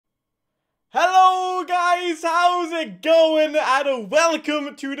guys, how's it going? And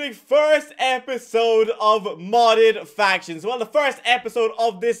welcome to the first episode of Modded Factions. Well, the first episode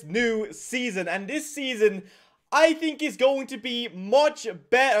of this new season. And this season, I think, is going to be much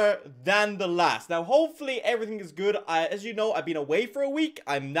better than the last. Now, hopefully everything is good. As you know, I've been away for a week.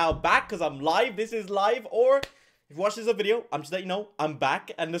 I'm now back because I'm live. This is live. Or if you watch this video, I'm just letting you know I'm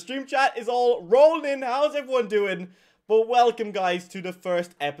back. And the stream chat is all rolling in. How's everyone doing? But welcome, guys, to the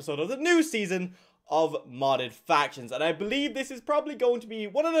first episode of the new season of Modded Factions. And I believe this is probably going to be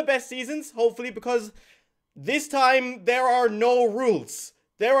one of the best seasons, hopefully, because this time there are no rules.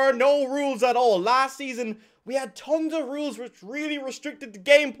 There are no rules at all. Last season, we had tons of rules which really restricted the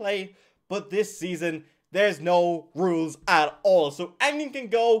gameplay, but this season, there's no rules at all. So anything can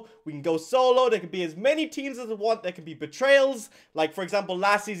go. We can go solo. There can be as many teams as we want. There can be betrayals. Like, for example,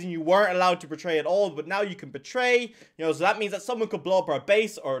 last season you weren't allowed to betray at all, but now you can betray. You know, so that means that someone could blow up our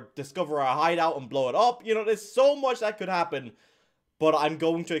base or discover our hideout and blow it up. You know, there's so much that could happen. But I'm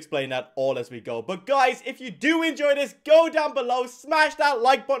going to explain that all as we go. But guys, if you do enjoy this, go down below, smash that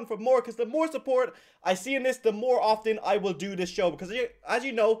like button for more, because the more support I see in this, the more often I will do this show. Because as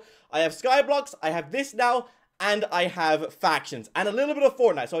you know, I have Skyblocks, I have this now, and I have factions, and a little bit of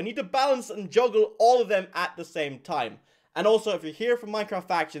Fortnite. So I need to balance and juggle all of them at the same time. And also, if you're here for Minecraft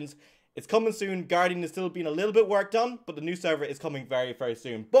factions, it's coming soon. Guardian is still being a little bit worked on, but the new server is coming very, very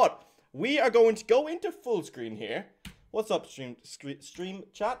soon. But we are going to go into full screen here. What's up, stream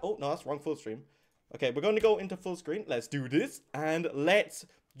chat? Oh, no, that's wrong, full stream. Okay, we're going to go into full screen. Let's do this, and let's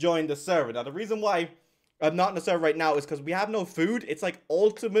join the server. Now, the reason why I'm not in the server right now is because we have no food. It's like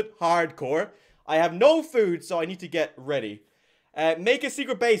ultimate hardcore. I have no food, so I need to get ready. Make a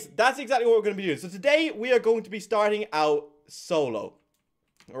secret base. That's exactly what we're going to be doing. So today, we are going to be starting out solo.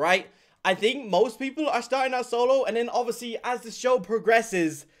 All right? I think most people are starting out solo, and then obviously, as the show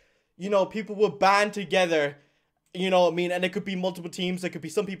progresses, you know, people will band together. You know what I mean? And it could be multiple teams. There could be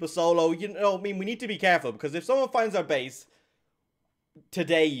some people solo. You know what I mean? We need to be careful, because if someone finds our base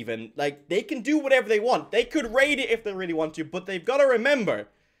today even, like, they can do whatever they want. They could raid it if they really want to, but they've got to remember,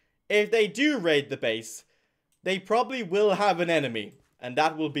 if they do raid the base, they probably will have an enemy, and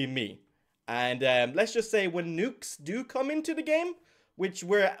that will be me. And let's just say when nukes do come into the game, which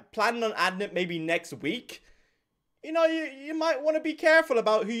we're planning on adding it maybe next week, you know, you might want to be careful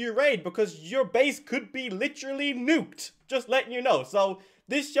about who you raid, because your base could be literally nuked. Just letting you know. So,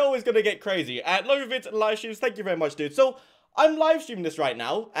 this show is going to get crazy. Love your vids and live streams. Thank you very much, dude. So, I'm live streaming this right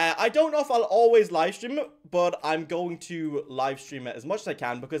now. I don't know if I'll always live stream it, but I'm going to live stream it as much as I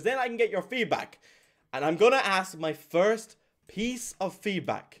can, because then I can get your feedback. And I'm going to ask my first piece of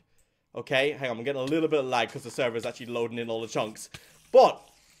feedback. Okay? Hang on, I'm getting a little bit of lag because the server is actually loading in all the chunks. But,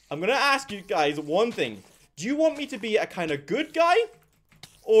 I'm going to ask you guys one thing. Do you want me to be a kind of good guy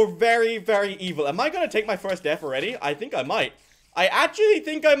or very, very evil? Am I going to take my first death already? I think I might. I actually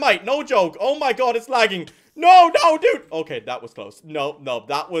think I might. No joke. Oh my god, it's lagging. No, dude. Okay, that was close. No,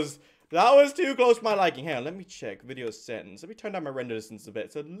 that was too close to my liking. Hang on, let me check video settings. Let me turn down my render distance a bit.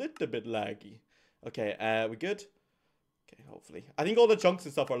 It's a little bit laggy. Okay, we good? Okay, hopefully. I think all the chunks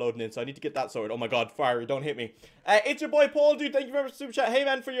and stuff are loading in, so I need to get that sorted. Oh my god, fiery, don't hit me. It's your boy Paul, dude. Thank you very much for super chat. Hey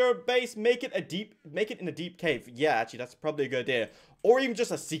man, for your base, make it in a deep cave. Yeah, actually, that's probably a good idea. Or even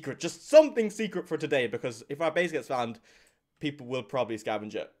just a secret, just something secret for today, because if our base gets found, people will probably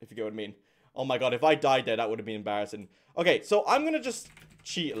scavenge it, if you get what I mean. Oh my god, if I died there, that would have been embarrassing. Okay, so I'm gonna just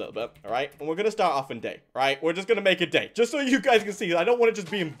cheat a little bit, alright? And we're gonna start off in day, alright? We're just gonna make it day, just so you guys can see. I don't want to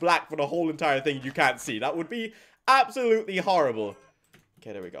just be in black for the whole entire thing you can't see. That would be absolutely horrible.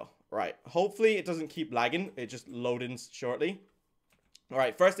 Okay, there we go. Right. Hopefully it doesn't keep lagging. It just loads in shortly.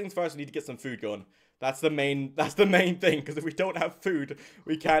 Alright, first things first, we need to get some food going. That's the main thing, because if we don't have food,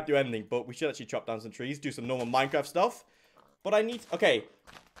 we can't do anything. But we should actually chop down some trees, do some normal Minecraft stuff. But I need... Okay,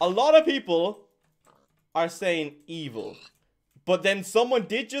 a lot of people are saying evil. But then someone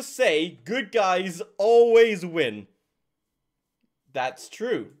did just say, good guys always win. That's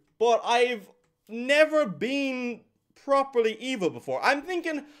true. But I've never been properly evil before. I'm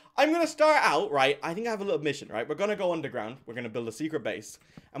thinking I'm going to start out, right? I think I have a little mission, right? We're going to go underground. We're going to build a secret base.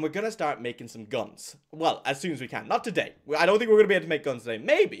 And we're going to start making some guns. Well, as soon as we can. Not today. I don't think we're going to be able to make guns today.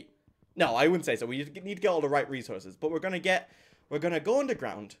 Maybe. No, I wouldn't say so. We need to get all the right resources. But we're going to go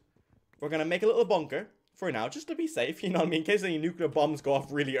underground. We're going to make a little bunker for now, just to be safe. You know what I mean? In case any nuclear bombs go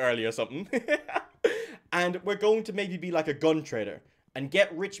off really early or something. And we're going to maybe be like a gun trader. And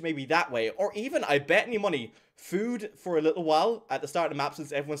get rich maybe that way. Or even, I bet any money, food for a little while at the start of the map,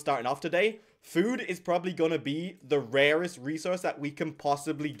 since everyone's starting off today. Food is probably going to be the rarest resource that we can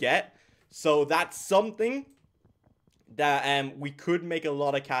possibly get. So that's something that we could make a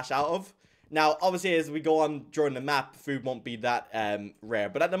lot of cash out of. Now, obviously, as we go on during the map, food won't be that rare.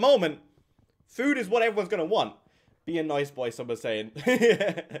 But at the moment, food is what everyone's going to want. Be a nice boy, someone's saying.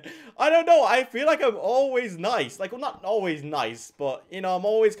 I don't know. I feel like I'm always nice. Like, well, not always nice, but, you know, I'm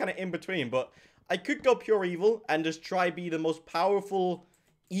always kind of in between. But I could go pure evil and just try be the most powerful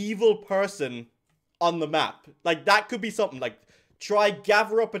evil person on the map. Like, that could be something. Like, try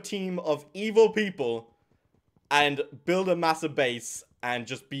gather up a team of evil people and build a massive base and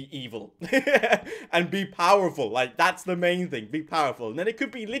just be evil. And be powerful. Like, that's the main thing. Be powerful. And then it could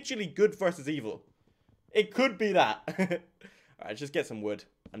be literally good versus evil. It could be that. Alright, just get some wood.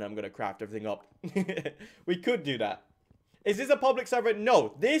 And then I'm going to craft everything up. We could do that. Is this a public server?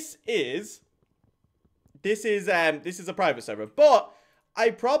 No. This is a private server. But I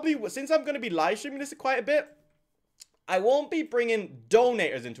probably, since I'm going to be live streaming this quite a bit, I won't be bringing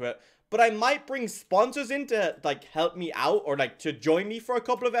donators into it. But I might bring sponsors in to, like, help me out or, like, to join me for a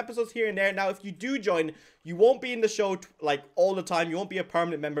couple of episodes here and there. Now, if you do join, you won't be in the show, like, all the time. You won't be a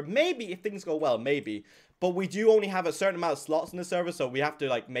permanent member. Maybe, if things go well, maybe. But we do only have a certain amount of slots in the server, so we have to,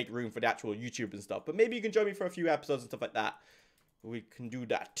 like, make room for the actual YouTube and stuff. But maybe you can join me for a few episodes and stuff like that. We can do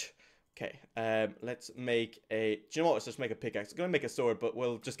that. Okay, let's make a... Do you know what? Let's just make a pickaxe. I'm going to make a sword, but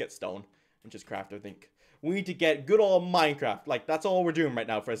we'll just get stone and just craft, I think. We need to get good old Minecraft. Like, that's all we're doing right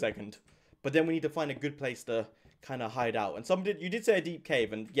now for a second. But then we need to find a good place to kind of hide out. And you did say a deep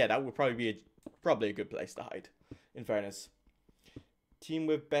cave, and yeah, that would probably be probably a good place to hide, in fairness. Team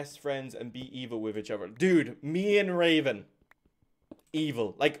with best friends and be evil with each other. Dude, me and Raven.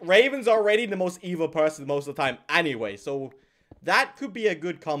 Evil. Like, Raven's already the most evil person most of the time anyway, so that could be a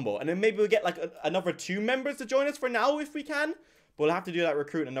good combo. And then maybe we'll get, like, another 2 members to join us for now if we can. But we'll have to do that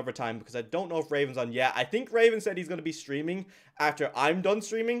recruit another time because I don't know if Raven's on yet. I think Raven said he's going to be streaming after I'm done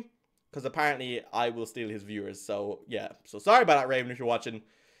streaming. Because apparently I will steal his viewers. So, yeah. So, sorry about that, Raven, if you're watching.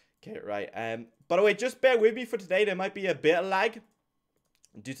 Okay, right. By the way, just bear with me for today. There might be a bit of lag.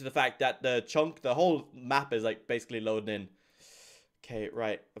 Due to the fact that the whole map is, like, basically loading in. Okay,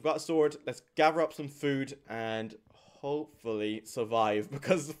 right. I've got a sword. Let's gather up some food and hopefully survive.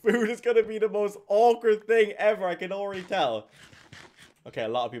 Because food is going to be the most awkward thing ever. I can already tell. Okay, a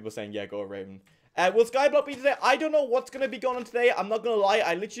lot of people are saying, yeah, go Raven. Will Skyblock be today? I don't know what's going to be going on today. I'm not going to lie.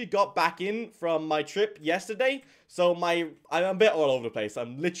 I literally got back in from my trip yesterday. So I'm a bit all over the place.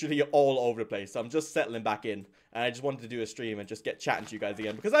 I'm literally all over the place. So I'm just settling back in. And I just wanted to do a stream and just get chatting to you guys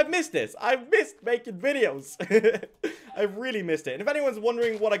again. Because I've missed this. I've missed making videos. I've really missed it. And if anyone's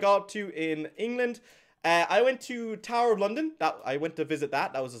wondering what I got up to in England, I went to Tower of London. I went to visit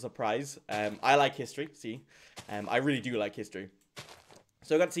that. That was a surprise. I like history. See? I really do like history.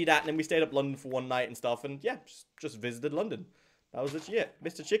 So I got to see that, and then we stayed up London for one night and stuff, and yeah, just visited London. That was literally it.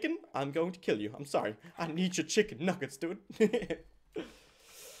 Mr. Chicken, I'm going to kill you. I'm sorry. I need your chicken nuggets, dude.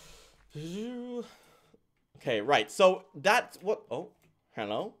 Okay, right. So that's what... Oh,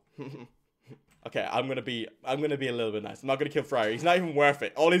 hello? Okay, I'm gonna be a little bit nice. I'm not gonna kill Fryer. He's not even worth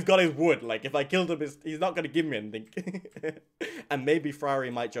it. All he's got is wood. Like, if I killed him, he's not gonna give me anything. And maybe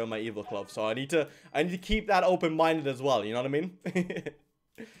Fryer might join my evil club. So I need to keep that open-minded as well. You know what I mean?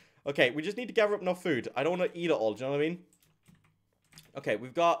 Okay, we just need to gather up enough food. I don't want to eat it all. Do you know what I mean? Okay,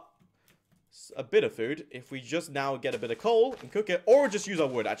 we've got a bit of food. If we just now get a bit of coal and cook it, or just use our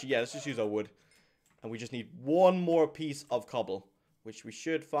wood. Actually, yeah, let's just use our wood. And we just need one more piece of cobble, which we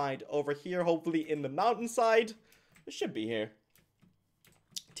should find over here, hopefully in the mountainside. It should be here.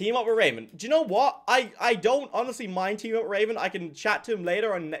 Team up with Raven. Do you know what? I don't honestly mind teaming up with Raven. I can chat to him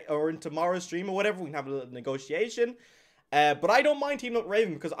later or in tomorrow's stream or whatever. We can have a little negotiation. But I don't mind teaming up with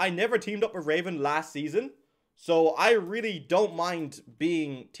Raven because I never teamed up with Raven last season. So I really don't mind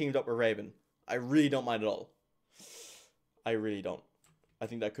being teamed up with Raven. I really don't mind at all. I really don't. I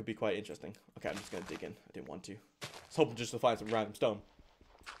think that could be quite interesting. Okay, I'm just going to dig in. I didn't want to. I was hoping just to find some random stone.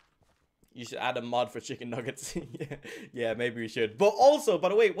 You should add a mod for chicken nuggets. Yeah, maybe we should. But also, by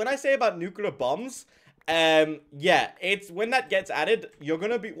the way, when I say about nuclear bombs, yeah, it's when that gets added, you're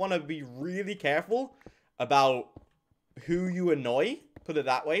going to want to be really careful about who you annoy, put it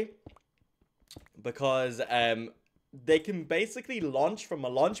that way. Because they can basically launch from a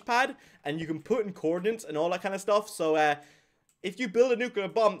launch pad, and you can put in coordinates and all that kind of stuff. So, if you build a nuclear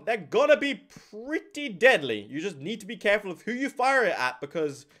bomb, they're gonna be pretty deadly. You just need to be careful of who you fire it at,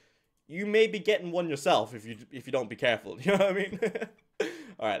 because you may be getting one yourself if you don't be careful. You know what I mean?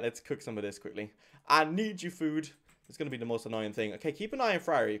 Alright, let's cook some of this quickly. I need you food. It's gonna be the most annoying thing. Okay, keep an eye on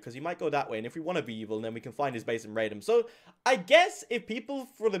Friary, because he might go that way, and if we want to be evil, then we can find his base and raid him. So, I guess if people,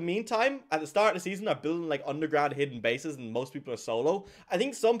 for the meantime, at the start of the season, are building, like, underground hidden bases, and most people are solo, I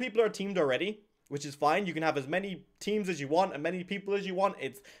think some people are teamed already. which is fine. You can have as many teams as you want and many people as you want.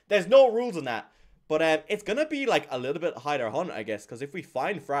 There's no rules on that. But it's gonna be like a little bit hide or hunt, I guess, because if we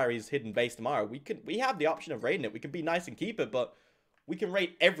find Ferrari's hidden base tomorrow, we have the option of raiding it. We can be nice and keep it, but we can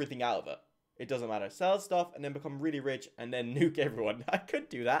raid everything out of it. It doesn't matter. Sell stuff and then become really rich and then nuke everyone. I could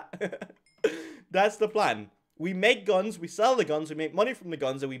do that. That's the plan. We make guns, we sell the guns, we make money from the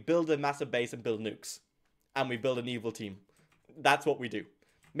guns, and we build a massive base and build nukes. And we build an evil team. That's what we do.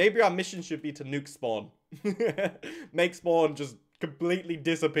 Maybe our mission should be to nuke spawn. Make spawn just completely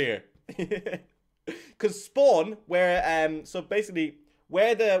disappear. Because spawn, so basically,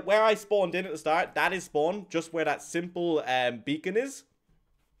 where I spawned in at the start, that is spawn, just where that simple beacon is.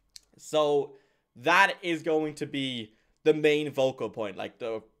 So that is going to be the main focal point, like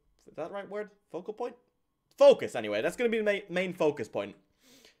is that the right word? Focal point? Focus, anyway. That's going to be the main focus point.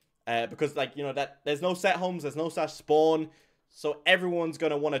 Because, like, you know, that there's no set homes, there's no such spawn. So everyone's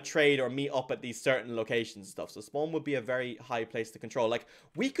going to want to trade or meet up at these certain locations and stuff. So spawn would be a very high place to control. Like,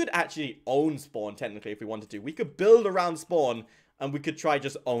 we could actually own spawn, technically, if we wanted to. We could build around spawn, and we could try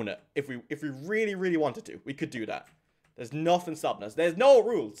just own it. If we really, really wanted to, we could do that. There's nothing stopping us. There's no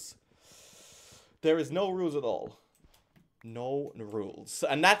rules. There is no rules at all. No rules.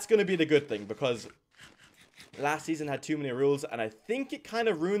 And that's going to be the good thing, because last season had too many rules, and I think it kind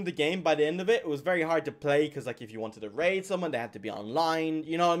of ruined the game by the end of it. It was very hard to play, because, like, if you wanted to raid someone, they had to be online.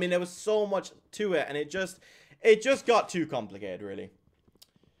 You know what I mean? There was so much to it, and it just got too complicated, really.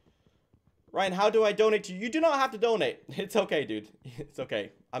 Ryan, how do I donate to you? You do not have to donate. It's okay, dude. It's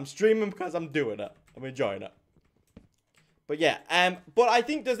okay. I'm streaming because I'm doing it. I'm enjoying it. But yeah, but I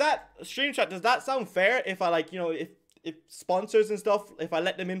think, does that sound fair if I, like, you know, if sponsors and stuff, if I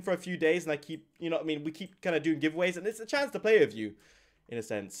let them in for a few days and I keep, you know what I mean, we keep kind of doing giveaways, and it's a chance to play with you, in a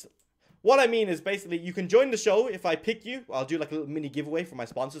sense. What I mean is, basically, you can join the show. If I pick you, I'll do like a little mini giveaway for my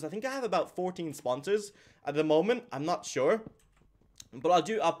sponsors. I think I have about 14 sponsors at the moment. I'm not sure. But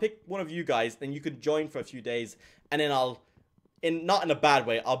I'll pick one of you guys, and you can join for a few days, and then not in a bad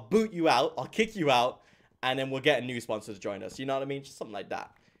way, I'll boot you out, I'll kick you out, and then we'll get a new sponsor to join us. You know what I mean? Just something like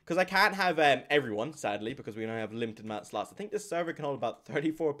that. Because I can't have everyone, sadly, because we only have a limited amount of slots. I think this server can hold about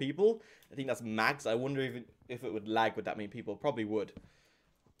 34 people. I think that's max. I wonder if it would lag with that many people. Probably would.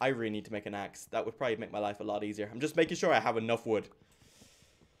 I really need to make an axe. That would probably make my life a lot easier. I'm just making sure I have enough wood.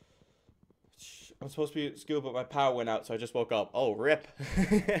 I'm supposed to be at school, but my power went out, so I just woke up. Oh, rip.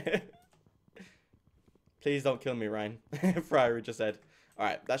 Please don't kill me, Ryan. Friary just said.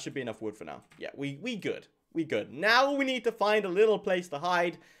 Alright, that should be enough wood for now. Yeah, we good. We good. Now we need to find a little place to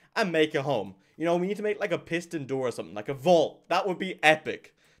hide and make a home. You know, we need to make like a piston door or something, like a vault. That would be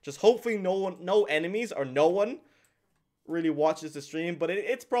epic. Just hopefully no enemies or no one really watches the stream, but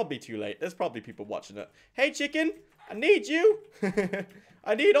it's probably too late. There's probably people watching it. Hey, chicken, I need you.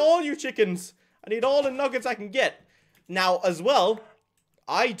 I need all you chickens. I need all the nuggets I can get. Now, as well,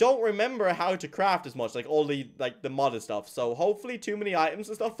 I don't remember how to craft as much, like all the modded stuff. So hopefully too many items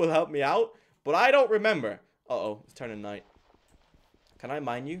and stuff will help me out. But I don't remember. Uh-oh, it's turning night. Can I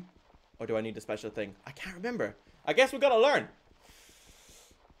mine you? Or do I need a special thing? I can't remember. I guess we gotta learn.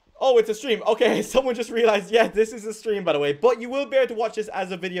 Oh, it's a stream. Okay, someone just realized, yeah, this is a stream, by the way. But you will be able to watch this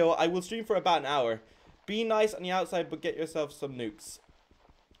as a video. I will stream for about an hour. Be nice on the outside, but get yourself some nukes.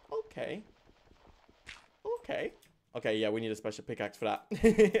 Okay. Okay. Okay, yeah, we need a special pickaxe for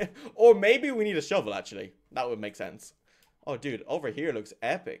that. Or maybe we need a shovel, actually. That would make sense. Oh, dude, over here looks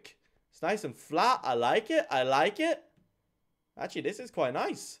epic. It's nice and flat. I like it. I like it. Actually, this is quite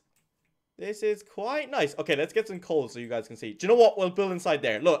nice. This is quite nice. Okay, let's get some coal so you guys can see. Do you know what? We'll build inside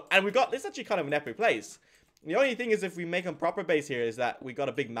there. Look, and we got this, actually kind of an epic place. The only thing is, if we make a proper base here, is that we got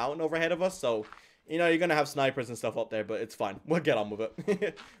a big mountain overhead of us. So, you know, you're going to have snipers and stuff up there, but it's fine. We'll get on with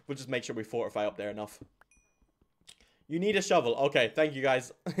it. We'll just make sure we fortify up there enough. You need a shovel. Okay, thank you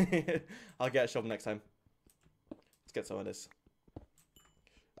guys. I'll get a shovel next time. Let's get some of this.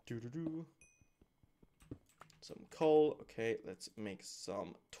 Some coal. Okay, let's make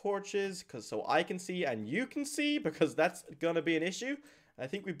some torches, because so I can see and you can see, because that's gonna be an issue. I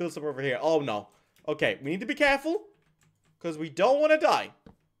think we built some over here. Oh no. Okay, we need to be careful, because we don't want to die.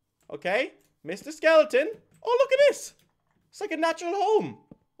 Okay, Mr. Skeleton. Oh, look at this. It's like a natural home.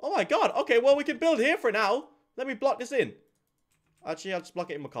 Oh my god. Okay, well, we can build here for now. Let me block this in. Actually, I'll just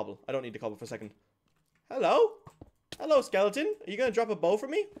block it in with cobble. I don't need the cobble for a second. Hello? Hello, skeleton. Are you going to drop a bow for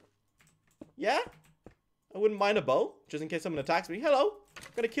me? Yeah? I wouldn't mind a bow, just in case someone attacks me. Hello? I'm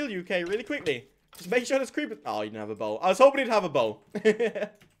going to kill you, okay, really quickly. Just make sure this creeper... Oh, you didn't have a bow. I was hoping he'd have a bow.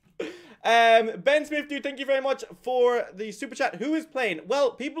 Ben Smith, dude, thank you very much for the super chat. Who is playing?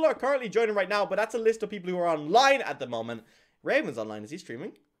 Well, people are currently joining right now, but that's a list of people who are online at the moment. Raven's online. Is he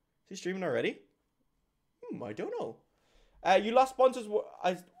streaming? Is he streaming already? I don't know. You lost sponsors.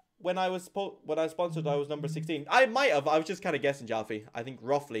 When I was sponsored, I was number 16. I might have. I was just kind of guessing, Jalfi. I think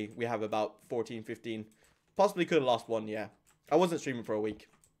roughly we have about 14, 15. Possibly could have lost one, yeah. I wasn't streaming for a week.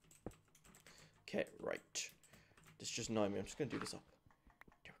 Okay, right. This just annoying me. I'm just going to do this up.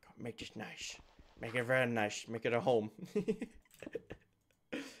 There we go. Make this nice. Make it very nice. Make it a home.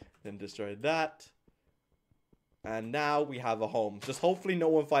 Then destroy that. And now we have a home. Just hopefully no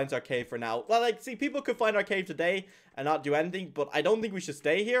one finds our cave for now. Well, like, see, people could find our cave today and not do anything. But I don't think we should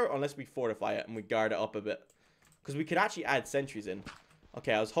stay here unless we fortify it and we guard it up a bit. Because we could actually add sentries in.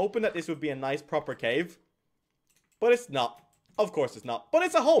 Okay, I was hoping that this would be a nice, proper cave. But it's not. Of course it's not. But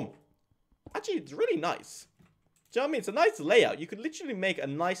it's a home. Actually, it's really nice. Do you know what I mean? It's a nice layout. You could literally make a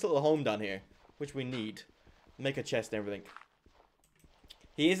nice little home down here. Which we need. Make a chest and everything.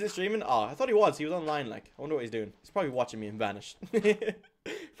 He isn't streaming? Oh, I thought he was. He was online, like. I wonder what he's doing. He's probably watching me and vanish.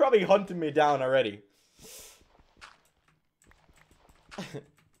 Probably hunting me down already.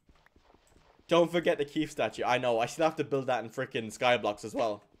 Don't forget the Keith statue. I know. I still have to build that in freaking Skyblocks as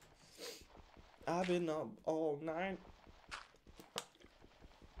well. I've been up all night.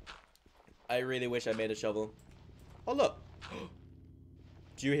 I really wish I made a shovel. Oh, look.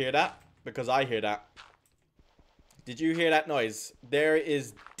 Do you hear that? Because I hear that. Did you hear that noise? There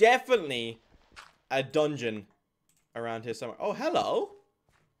is definitely a dungeon around here somewhere. Oh, hello.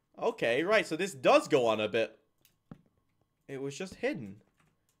 Okay, right. So this does go on a bit. It was just hidden.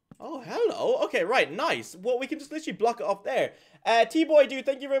 Oh, hello. Okay, right. Nice. Well, we can just literally block it off there. T-Boy, dude,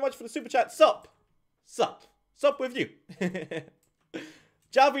 thank you very much for the super chat. Sup. Sup. Sup with you.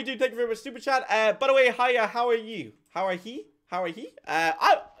 Jalvi, dude, thank you very much for super chat. By the way, hiya, how are you? How are he? How are he?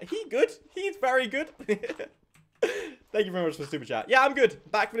 He good. He's very good. Thank you very much for the super chat. Yeah, I'm good.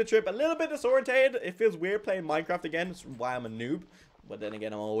 Back from the trip. A little bit disorientated. It feels weird playing Minecraft again. That's why I'm a noob. But then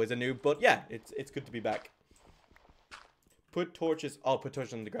again, I'm always a noob. But yeah, it's good to be back. Put torches. Oh, put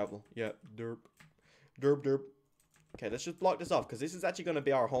torches on the gravel. Yeah, derp. Derp, derp. Okay, let's just block this off. Because this is actually going to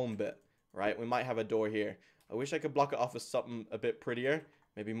be our home bit. Right? We might have a door here. I wish I could block it off with something a bit prettier.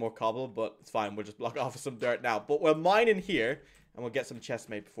 Maybe more cobble. But it's fine. We'll just block it off with some dirt now. But we'll mine in here. And we'll get some chests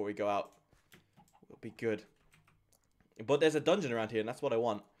made before we go out. It'll be good. But there's a dungeon around here, and that's what I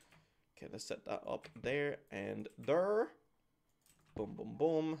want. Okay, let's set that up there and there. Boom, boom,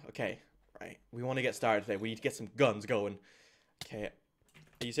 boom. Okay, right. We want to get started today. We need to get some guns going. Okay.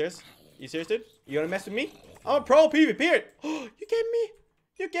 Are you serious? You serious, dude? You gonna mess with me? I'm a pro PvPer. Oh, you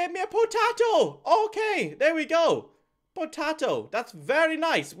gave me a potato. Okay, there we go. Potato. That's very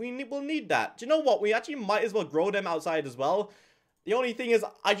nice. We'll need that. Do you know what? We actually might as well grow them outside as well. The only thing is,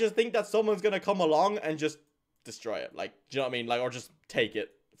 I just think that someone's gonna come along and just destroy it. Like, do you know what I mean? Like, or just take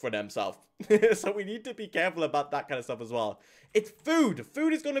it for themselves. So we need to be careful about that kind of stuff as well. It's food.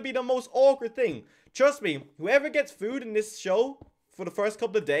 Food is going to be the most awkward thing. Trust me, whoever gets food in this show for the first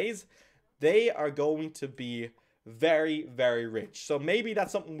couple of days, they are going to be very, very rich. So maybe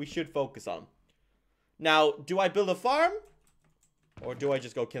that's something we should focus on. Now, do I build a farm? Or do I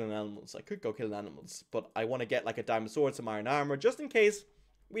just go killing animals? I could go killing animals. But I want to get like a diamond sword, some iron armor, just in case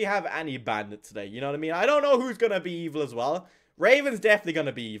we have any bandits today. You know what I mean? I don't know who's going to be evil as well. Raven's definitely going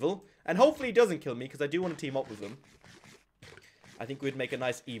to be evil. And hopefully he doesn't kill me, because I do want to team up with him. I think we'd make a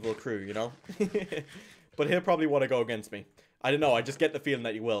nice evil crew, you know? But he'll probably want to go against me. I don't know. I just get the feeling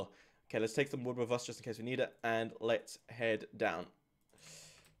that he will. Okay, let's take some wood with us just in case we need it. And let's head down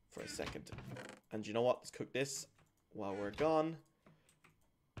for a second. And you know what? Let's cook this while we're gone.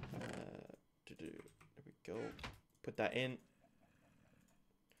 There we go. Put that in.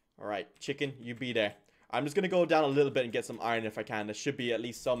 Alright, chicken, you be there. I'm just going to go down a little bit and get some iron if I can. There should be at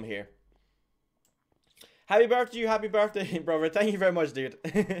least some here. Happy birthday to you. Happy birthday, brother. Thank you very much, dude.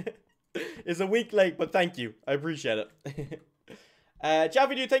 It's a week late, but thank you. I appreciate it.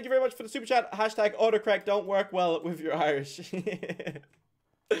 Javi, dude, thank you very much for the super chat. Hashtag autocorrect don't work well with your Irish.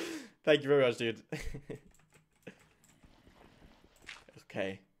 Thank you very much, dude.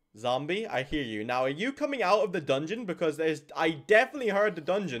 Okay. Zombie, I hear you. Now, are you coming out of the dungeon? Because I definitely heard the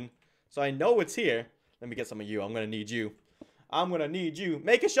dungeon. So I know it's here. Let me get some of you. I'm going to need you. I'm going to need you.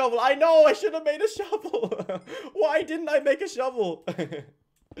 Make a shovel. I know I should have made a shovel. Why didn't I make a shovel?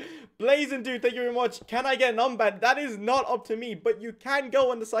 Blazing, dude, thank you very much. Can I get an unban? That is not up to me. But you can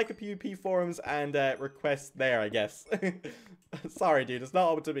go on the PvP forums and request there, I guess. Sorry, dude. It's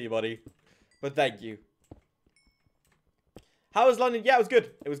not up to me, buddy. But thank you. How was London? Yeah, it was good.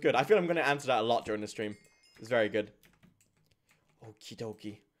 It was good. I feel I'm going to answer that a lot during the stream. It's very good. Okie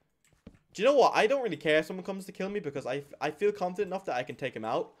dokie. Do you know what? I don't really care if someone comes to kill me because I feel confident enough that I can take him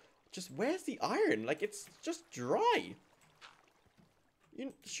out. Just, where's the iron? Like, it's just dry.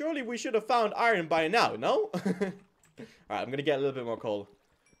 Surely we should have found iron by now, no? Alright, I'm gonna get a little bit more coal.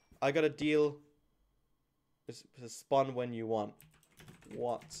 I got a deal. Spawn when you want.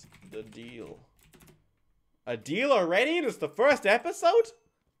 What's the deal? A deal already? And it's the first episode?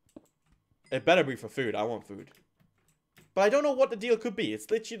 It better be for food. I want food. But I don't know what the deal could be. It's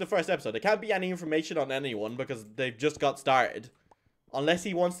literally the first episode. There can't be any information on anyone because they've just got started. Unless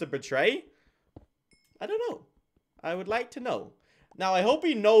he wants to betray. I don't know. I would like to know. Now, I hope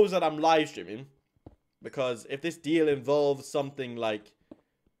he knows that I'm live streaming. Because if this deal involves something like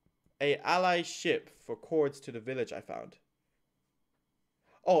a ally ship for cords to the village I found.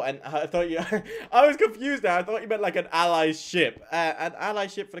 Oh, and I thought you... I was confused there. I thought you meant like an ally ship. An ally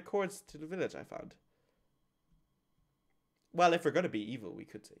ship for the cords to the village I found. Well, if we're going to be evil, we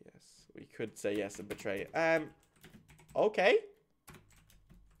could say yes. We could say yes and betray. Okay.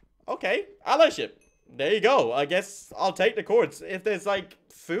 Okay. Ally ship. There you go. I guess I'll take the cords. If there's like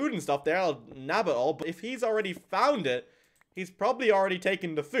food and stuff there, I'll nab it all. But if he's already found it, he's probably already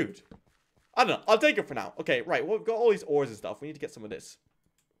taken the food. I don't know. I'll take it for now. Okay, right. Well, we've got all these ores and stuff. We need to get some of this.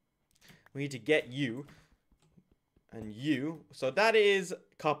 We need to get you. And you. So that is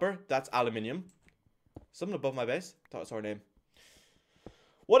copper. That's aluminium. Something above my base. Thought it was our name.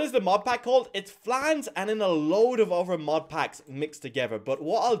 What is the mod pack called? It's Flans and then a load of other mod packs mixed together. But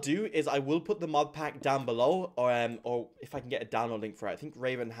what I'll do is I will put the mod pack down below. Or if I can get a download link for it. I think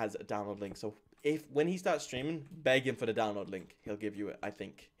Raven has a download link. So when he starts streaming, beg him for the download link. He'll give you it, I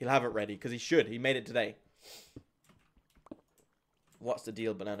think. He'll have it ready because he should. He made it today. What's the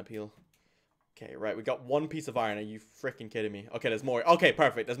deal, banana peel? Okay, right. We got one piece of iron. Are you freaking kidding me? Okay, there's more. Okay,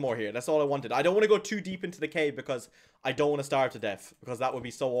 perfect. There's more here. That's all I wanted. I don't want to go too deep into the cave because I don't want to starve to death. Because that would be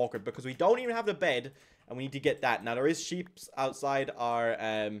so awkward. Because we don't even have the bed. And we need to get that. Now, there is sheep outside our...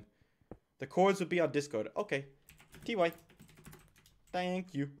 the cords would be on Discord. Okay. TY.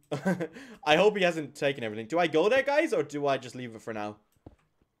 Thank you. I hope he hasn't taken everything. Do I go there, guys? Or do I just leave it for now?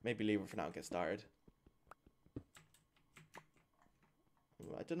 Maybe leave it for now and get started.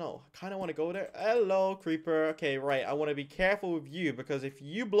 I don't know. I kind of want to go there. Hello, creeper. Okay, right. I want to be careful with you because if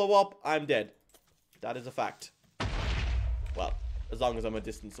you blow up, I'm dead. That is a fact. Well, as long as I'm a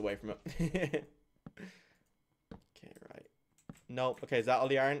distance away from it. Okay, right. Nope. Okay, is that all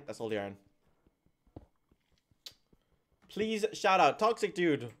the iron? That's all the iron. Please shout out. Toxic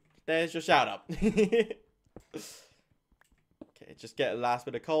dude. There's your shout out. Okay, just get a last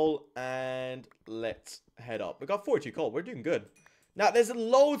bit of coal and let's head up. We got 42 coal. We're doing good. Now, there's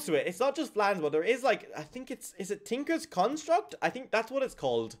loads to it. It's not just Flans, but there is like, I think is it Tinker's Construct? I think that's what it's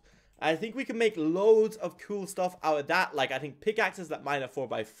called. I think we can make loads of cool stuff out of that. Like, I think pickaxes that mine a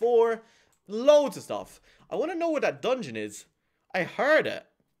 4x4. Loads of stuff. I want to know where that dungeon is. I heard it.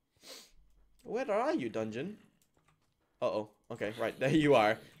 Where are you, dungeon? Uh-oh. Okay, right. There you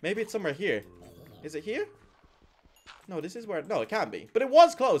are. Maybe it's somewhere here. Is it here? No, this is where... No, it can't be. But it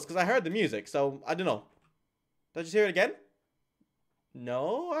was close because I heard the music. So, I don't know. Did I just hear it again?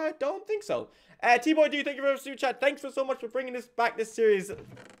 No, I don't think so. T-Boy D, thank you very much for your chat. Thanks for so much for bringing this series.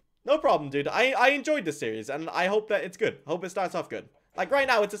 No problem, dude. I enjoyed this series, and I hope that it's good. I hope it starts off good. Like, right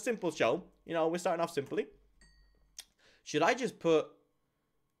now, it's a simple show. You know, we're starting off simply. Should I just put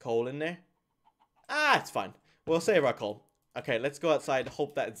coal in there? Ah, it's fine. We'll save our coal. Okay, let's go outside,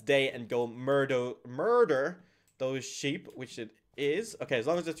 hope that it's day, and go murder those sheep, which it is. Okay, as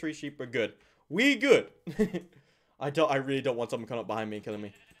long as there's 3 sheep, we're good. We good. I really don't want someone coming up behind me and killing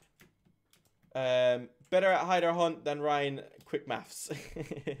me. Better at hide or hunt than Ryan. Quick maths.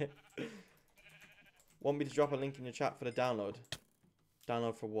 Want me to drop a link in your chat for the download?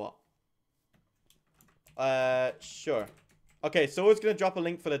 Download for what? Sure. Okay, so it's gonna drop a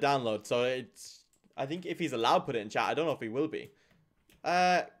link for the download. So it's... I think if he's allowed, put it in chat. I don't know if he will be.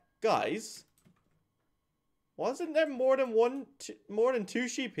 Guys. Wasn't there more than 2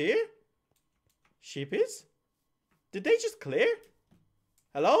 sheep here? Sheepies? Did they just clear?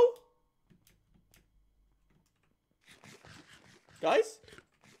 Hello? Guys?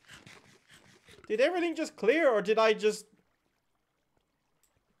 Did everything just clear or did I just...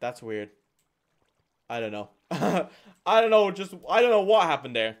 That's weird. I don't know. I don't know. I don't know what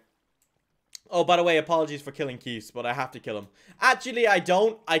happened there. Oh, by the way, apologies for killing Keith, but I have to kill him. Actually, I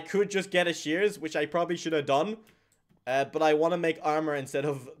don't. I could just get a shears, which I probably should have done. But I want to make armor instead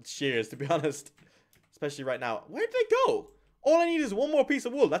of shears, to be honest. Especially right now. Where did they go? All I need is 1 more piece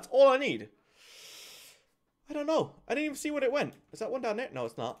of wool. That's all I need. I don't know. I didn't even see where it went. Is that one down there? No,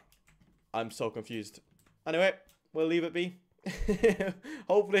 it's not. I'm so confused. Anyway, we'll leave it be.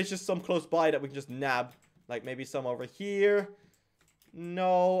 Hopefully it's just some close by that we can just nab. Like maybe some over here.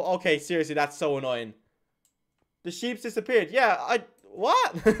 No. Okay, seriously, that's so annoying. The sheep's disappeared. Yeah,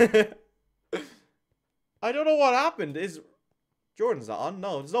 What? I don't know what happened. Is Jordan's not on?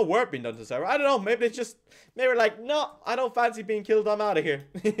 No, there's no work being done to the server. I don't know. Maybe it's just... Maybe we're like, no, I don't fancy being killed. I'm out of here.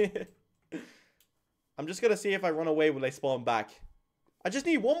 I'm just going to see if I run away when they spawn back. I just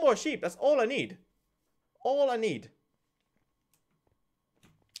need one more sheep. That's all I need. All I need.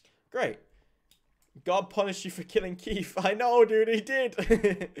 Great. God punished you for killing Keith. I know, dude. He did.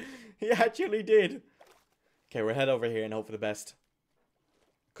 He actually did. Okay, we'll head over here and hope for the best.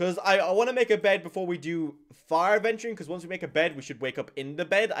 Because I want to make a bed before we do fire venturing. Because once we make a bed, we should wake up in the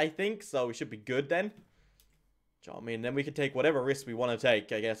bed, I think. So we should be good then. Do you know what I mean? Then we can take whatever risks we want to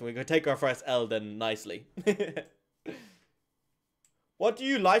take, I guess. And we can take our first L then nicely. What do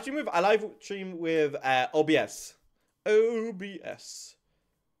you live stream with? I live stream with OBS. OBS.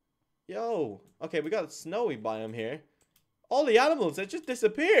 Yo. Okay, we got a snowy biome here. All the animals, they just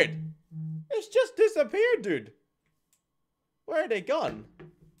disappeared. It's just disappeared, dude. Where are they gone?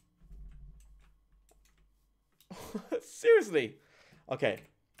 Seriously. Okay.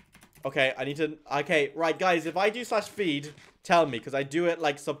 Okay, I need to... Okay, right, guys. If I do /feed, tell me. Because I do it,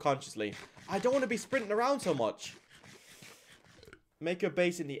 like, subconsciously. I don't want to be sprinting around so much. Make your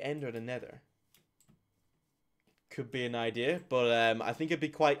base in the end or the nether. Could be an idea. But I think it'd be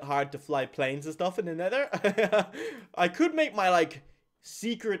quite hard to fly planes and stuff in the nether. I could make my, like,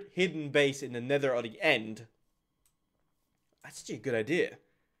 secret hidden base in the nether or the end. That's actually a good idea.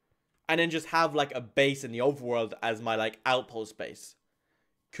 And then just have, like, a base in the overworld as my, like, outpost base.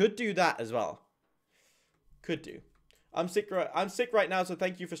 Could do that as well. Could do. I'm sick right now, so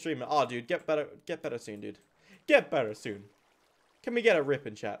thank you for streaming. Oh, dude, get better soon, dude. Get better soon. Can we get a rip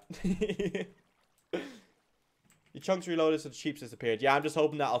in chat? Your chunks reloaded, so the sheeps disappeared. Yeah, I'm just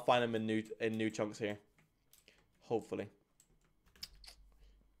hoping that I'll find them in new chunks here. Hopefully.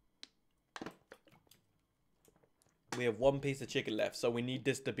 We have one piece of chicken left, so we need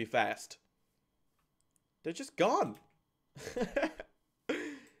this to be fast. They're just gone.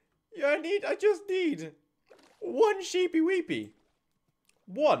 Yeah, I just need one sheepy weepy.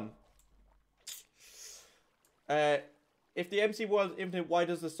 One. If the MC world is infinite, why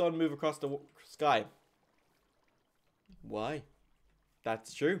does the sun move across the sky? Why?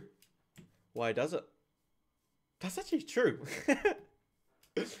 That's true. Why does it? That's actually true.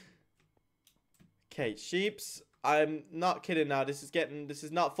 Okay, sheeps. I'm not kidding now. This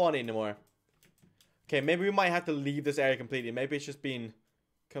is not fun anymore. Okay, maybe we might have to leave this area completely. Maybe it's just been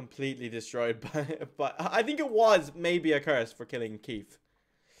completely destroyed but I think it was maybe a curse for killing Keith.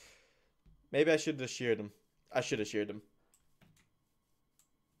 Maybe I should have sheared him. I should have sheared him.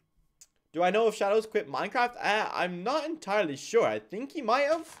 Do I know if Shadows quit Minecraft? I'm not entirely sure. I think he might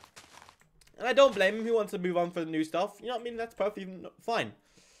have. And I don't blame him. He wants to move on for the new stuff. You know what I mean? That's perfectly fine.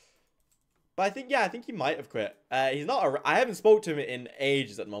 But I think he might have quit. He's not. I haven't spoke to him in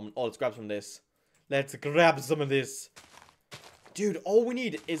ages at the moment. Oh, let's grab some of this. Let's grab some of this. Dude, all we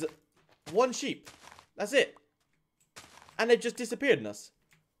need is one sheep. That's it. And they've just disappeared in us.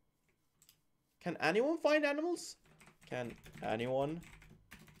 Can anyone find animals? Can anyone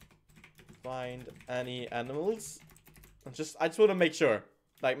find any animals? I just want to make sure.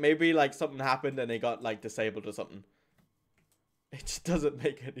 Like, maybe, like, something happened and they got, like, disabled or something. It just doesn't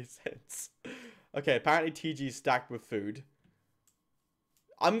make any sense. Okay, apparently TG's stacked with food.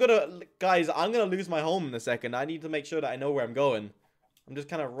 Guys, I'm gonna lose my home in a second. I need to make sure that I know where I'm going. I'm just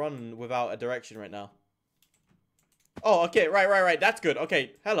kind of running without a direction right now. Oh, okay, right. That's good.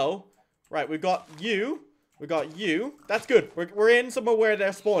 Okay, hello. Right, we've got you. We got you. That's good. We're in somewhere where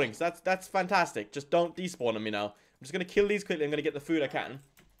they're spawning. So that's fantastic. Just don't despawn on me now. I'm just gonna kill these quickly. I'm gonna get the food I can.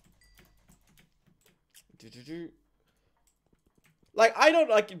 Like, I don't,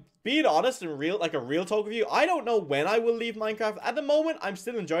 like, being honest and real, like a real talk with you, I don't know when I will leave Minecraft. At the moment, I'm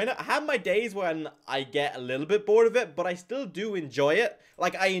still enjoying it. I have my days when I get a little bit bored of it, but I still do enjoy it.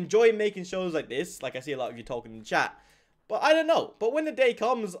 Like, I enjoy making shows like this. Like, I see a lot of you talking in the chat. But I don't know. But when the day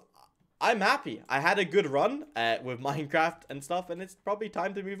comes, I'm happy. I had a good run with Minecraft and stuff, and it's probably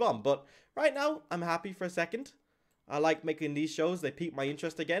time to move on. But right now, I'm happy for a second. I like making these shows. They pique my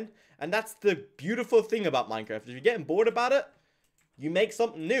interest again. And that's the beautiful thing about Minecraft. If you're getting bored about it, you make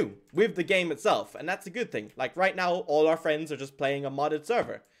something new with the game itself. And that's a good thing. Like right now, all our friends are just playing a modded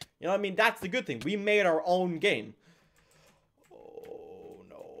server. You know what I mean? That's the good thing. We made our own game. Oh,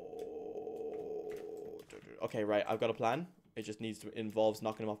 no. Okay, right. I've got a plan. It just involves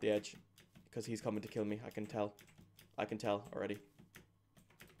knocking him off the edge. Because he's coming to kill me. I can tell. I can tell already.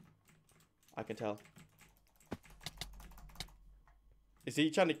 I can tell. Is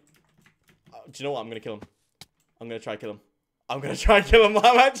he trying to... do you know what? I'm going to kill him. I'm going to try to kill him. I'm going to try and kill him.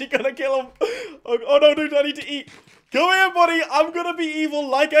 I'm actually going to kill him. Oh no, dude, I need to eat. Come here, buddy. I'm gonna be evil,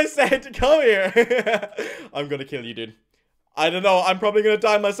 like I said. Come here. I'm gonna kill you, dude. I don't know. I'm probably gonna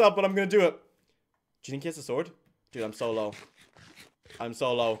die myself, but I'm gonna do it. Do you think he has a sword? Dude, I'm so low. I'm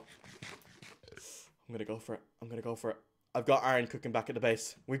so low. I'm gonna go for it. I'm gonna go for it. I've got iron cooking back at the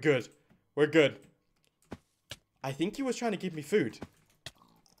base. We're good. We're good. I think he was trying to give me food.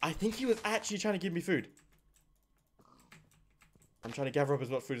 I think he was actually trying to give me food. I'm trying to gather up as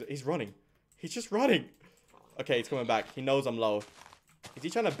much food. He's running. He's just running. Okay, he's coming back. He knows I'm low. Is he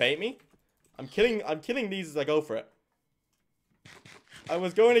trying to bait me? I'm killing these as I go for it. I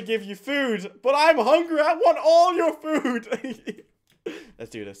was going to give you food, but I'm hungry. I want all your food. Let's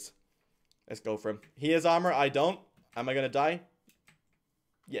do this. Let's go for him. He has armor. I don't. Am I going to die?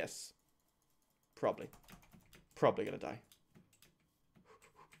 Yes. Probably. Probably going to die.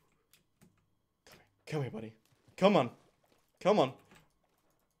 Come here, buddy. Come on. Come on.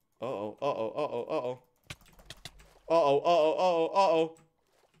 Uh-oh. Uh-oh. Uh-oh. Uh-oh. Uh-oh. Uh-oh. Uh-oh. Uh-oh.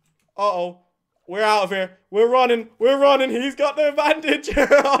 Uh-oh. We're out of here. We're running. We're running. He's got the advantage.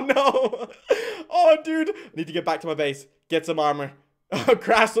 Oh, no. Oh, dude. I need to get back to my base. Get some armor.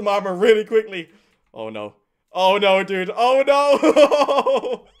 Craft some armor really quickly. Oh, no. Oh, no, dude. Oh,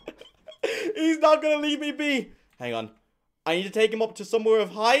 no. He's not going to leave me be. Hang on. I need to take him up to somewhere of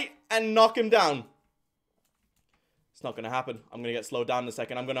height and knock him down. It's not going to happen. I'm going to get slowed down in a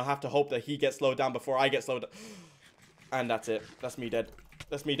second. I'm going to have to hope that he gets slowed down before I get slowed down. And that's it. That's me dead.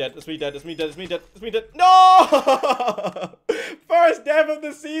 That's me dead. That's me dead. That's me dead. That's me dead. That's me dead. No! First death of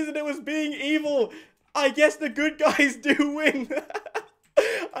the season. It was being evil. I guess the good guys do win.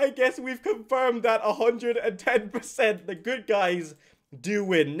 I guess we've confirmed that 110%. The good guys do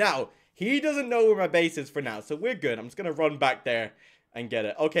win. Now, he doesn't know where my base is for now. So we're good. I'm just going to run back there and get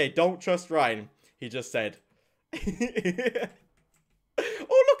it. Okay, don't trust Ryan. He just said.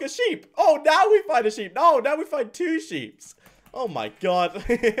 Oh, look, a sheep. Oh, now we find a sheep. No, now we find 2 sheeps. Oh my god.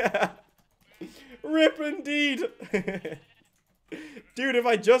 Rip indeed. Dude, if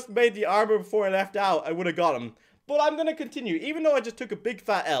I just made the armor before I left out, I would have got him. But I'm going to continue. Even though I just took a big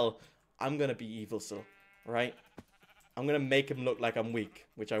fat L, I'm going to be evil still. Right? I'm going to make him look like I'm weak,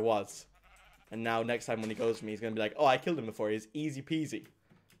 which I was. And now next time when he goes for me, he's going to be like, oh, I killed him before. He's easy peasy.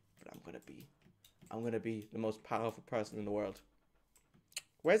 But I'm going to be the most powerful person in the world.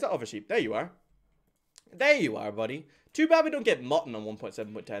 Where's that other sheep? There you are. There you are, buddy. Too bad we don't get mutton on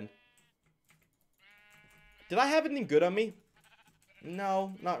 1.7.10. Did I have anything good on me?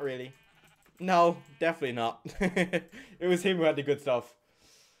 No, not really. No, definitely not. It was him who had the good stuff.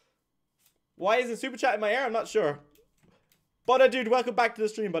 Why isn't Super Chat in my ear? I'm not sure. But dude, welcome back to the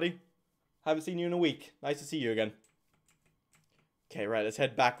stream, buddy. Haven't seen you in a week. Nice to see you again. Okay, right, let's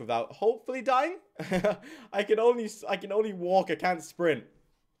head back without hopefully dying. I can only walk, I can't sprint.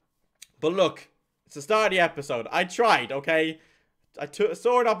 But look, it's the start of the episode. I tried, okay? I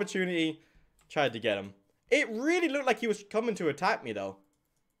saw an opportunity, tried to get him. It really looked like he was coming to attack me, though.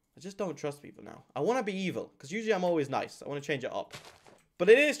 I just don't trust people now. I want to be evil, because usually I'm always nice. I want to change it up. But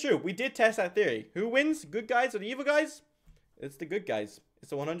it is true. We did test that theory. Who wins? Good guys or the evil guys? It's the good guys.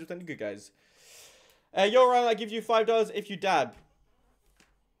 It's the 100% good guys. Yo, Ryan, I give you $5 if you dab.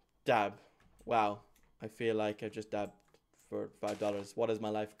 Dab. Wow. I feel like I've just dabbed for $5. What has my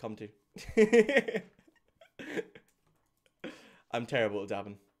life come to? I'm terrible at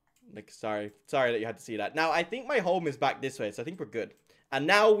dabbing. Like, sorry that you had to see that. Now, I think my home is back this way, so I think we're good. And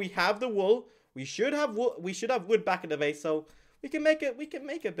now we have the wool. We should have wool. We should have wood back in the base, so we can make it. We can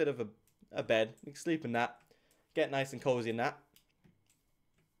make a bit of a bed. We can sleep in that. Get nice and cozy in that.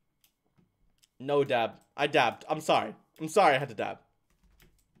 No dab. I dabbed. I'm sorry. I'm sorry I had to dab.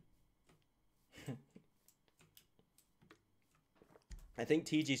 I think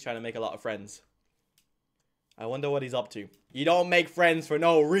TG's trying to make a lot of friends. I wonder what he's up to. You don't make friends for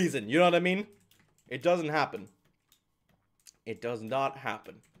no reason. You know what I mean? It doesn't happen. It does not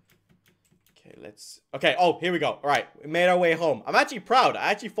happen. Okay, let's... Okay, oh, here we go. All right, we made our way home. I'm actually proud. I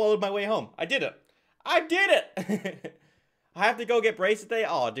actually followed my way home. I did it. I did it! I have to go get braces today.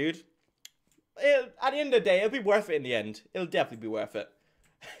 Oh, dude. At the end of the day, it'll be worth it in the end. It'll definitely be worth it.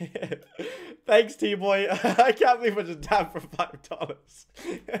 Thanks, T-Boy. I can't believe I just dabbed for $5.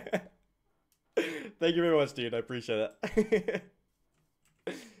 Thank you very much, dude. I appreciate it.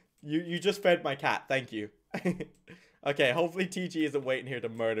 You just fed my cat. Thank you. Okay, hopefully TG isn't waiting here to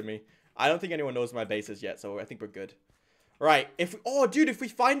murder me. I don't think anyone knows my bases yet, so I think we're good. Right. Oh, dude, if we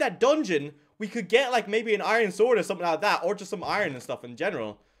find that dungeon, we could get, like, maybe an iron sword or something like that, or just some iron and stuff in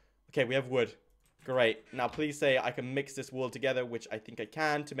general. Okay, we have wood. Great. Now, please say I can mix this wool together, which I think I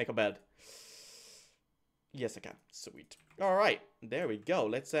can, to make a bed. Yes, I can. Sweet. All right, there we go.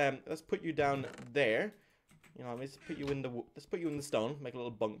 Let's put you down there. You know, let's put you in the stone. Make a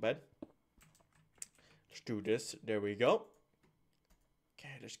little bunk bed. Let's do this. There we go.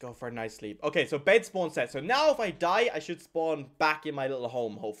 Okay, let's go for a nice sleep. Okay, so bed spawn set. So now if I die, I should spawn back in my little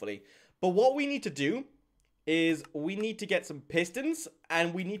home, hopefully. But what we need to do is we need to get some pistons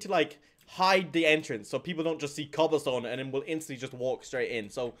and we need to like hide the entrance so people don't just see cobblestone and then we'll instantly just walk straight in.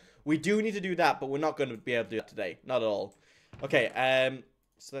 So we do need to do that, but we're not going to be able to do that today. Not at all. Okay,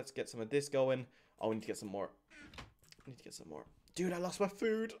 so let's get some of this going. Oh, we need to get some more. Dude, I lost my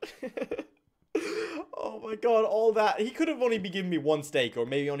food. Oh my god, all that. He could have only been giving me one steak, or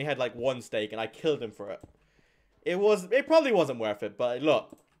maybe only had like one steak, and I killed him for it. It probably wasn't worth it, but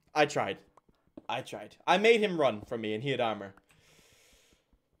look, I tried. I made him run from me, and he had armor.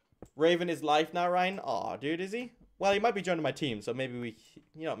 Raven is life now, Ryan. Aw, dude, is he? Well, he might be joining my team, so maybe we,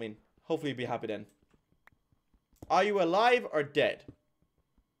 you know what I mean? Hopefully he'll be happy then. Are you alive or dead?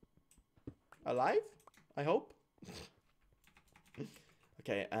 Alive? I hope.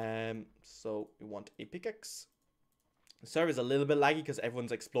 Okay, so we want a pickaxe. The server is a little bit laggy because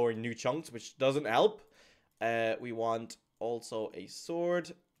everyone's exploring new chunks, which doesn't help. We want also a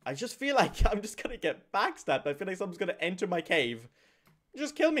sword. I just feel like I'm just gonna get backstabbed. I feel like someone's gonna enter my cave,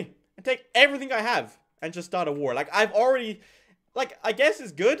 just kill me, and take everything I have, and just start a war. Like, I've already, like, I guess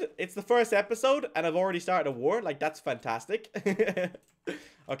it's good. It's the first episode, and I've already started a war. Like, that's fantastic.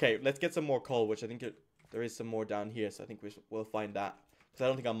 Okay, let's get some more coal, which I think there is some more down here, so I think we'll find that. Because I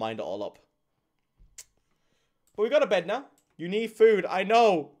don't think I'll mine it all up. But we got a bed now. You need food. I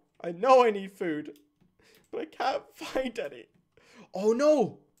know. I need food. But I can't find any. Oh,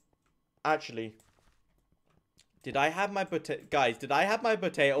 no. Actually. Did I have my potato? Guys, did I have my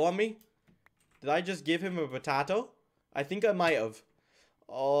potato on me? Did I just give him a potato? I think I might have.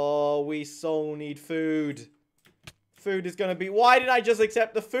 Oh, we so need food. Food is going to be... Why did I just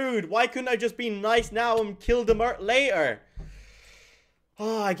accept the food? Why couldn't I just be nice now and kill them later?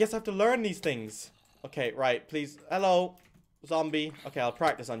 Oh, I guess I have to learn these things. Okay, right, please. Hello, zombie. Okay, I'll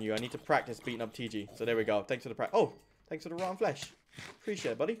practice on you. I need to practice beating up TG. So there we go. Thanks for the practice. Oh, thanks for the rotten flesh.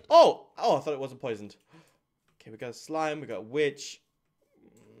 Appreciate it, buddy. Oh, I thought it wasn't poisoned. Okay, we got a slime. We got a witch.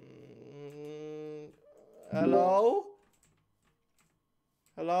 Hello?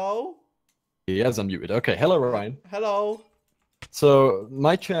 Hello? He has unmuted. Okay, hello, Ryan. Hello. So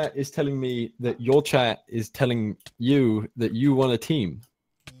my chat is telling me that your chat is telling you that you want a team.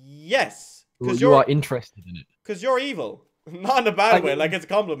 Yes. Because you are interested in it. Because you're evil. Not in a bad way. Like, it's a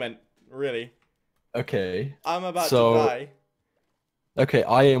compliment. Really. Okay. I'm about to die. Okay,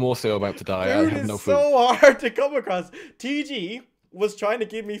 I am also about to die. I have no food. It's so hard to come across. TG was trying to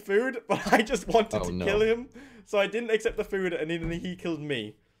give me food, but I just wanted to kill him. So I didn't accept the food, and then he killed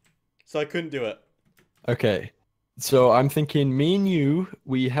me. So I couldn't do it. Okay. So I'm thinking me and you,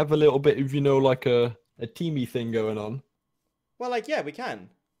 we have a little bit of, you know, like a teamy thing going on. Well, like, yeah, we can.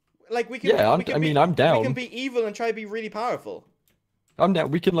 Like, we can. Yeah, I mean, I'm down. We can be evil and try to be really powerful. I'm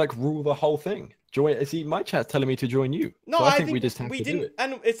down. We can, like, rule the whole thing. Join. See, my chat's telling me to join you. No, so I think we just have to do it.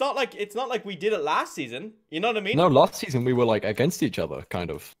 And it's not like we did it last season. You know what I mean? No, last season we were, like, against each other,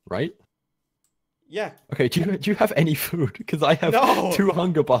 kind of, right? Yeah. Okay, do you have any food? Because I have 2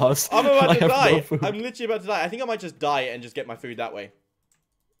 hunger bars. I'm about to die. I'm literally about to die. I think I might just die and just get my food that way.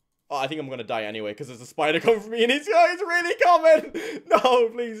 Oh, I think I'm gonna die anyway because there's a spider coming for me and he's really coming. No,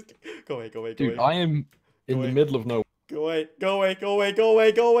 please. Go away, go away, go away. Dude, I am in the middle of nowhere. Go away, go away, go away, go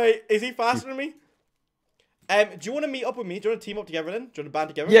away, go away. Is he faster than me? Do you want to meet up with me? Do you want to team up together then? Do you want to band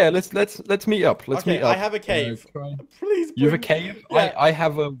together? Yeah, let's meet up. Let's meet up. I have a cave. Please. You have a cave? Yeah. I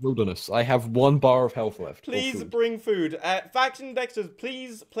have a wilderness. I have 1 bar of health left. Please bring food. Faction Dexters,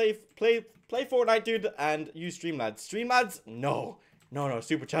 please play Fortnite, dude, and use Streamlabs. Streamlabs? No,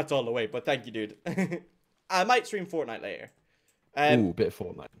 super chats all the way. But thank you, dude. I might stream Fortnite later. Ooh, bit of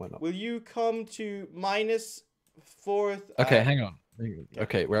Fortnite. Why not? Will you come to -4th? Okay, hang on.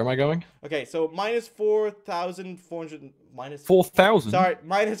 Okay, where am I going? Okay, so -4,400 minus 4,000. Sorry,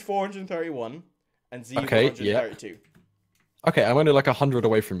 -431 and Z 132. Yeah. Okay, I'm only like 100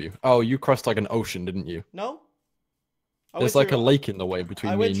 away from you. Oh, you crossed like an ocean, didn't you? No. There's like a lake in the way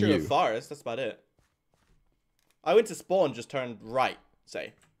between me and you. I went through a forest. That's about it. I went to spawn, just turned right.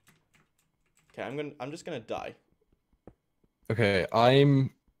 Say. Okay, I'm just gonna die. Okay,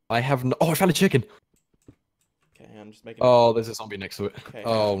 I have no. Oh, I found a chicken. Okay, I'm just making. Oh, there's a zombie next to it. Okay,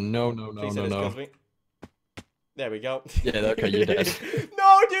 no. There we go. Yeah, okay, you're dead.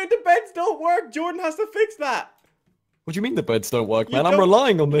 No, dude, the beds don't work. Jordan has to fix that. What do you mean the beds don't work, man? I'm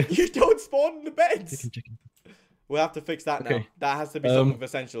relying on this. You don't spawn in the beds. Chicken. We'll have to fix that now. Okay. That has to be something of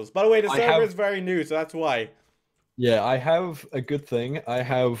essentials. By the way, the server is very new, so that's why. Yeah, I have a good thing. I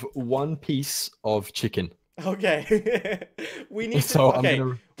have one piece of chicken. Okay. we need to. So Okay.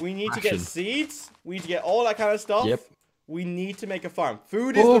 We need to get seeds. We need to get all that kind of stuff. Yep. We need to make a farm.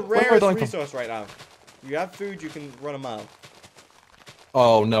 Food is the rarest resource right now. You have food, you can run a mile.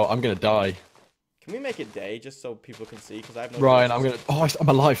 Oh no, I'm gonna die. Can we make it day just so people can see? Because I have no. Ryan, I'm gonna. Oh, I'm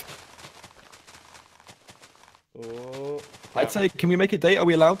alive. Oh. I'd say, can we make it day? Are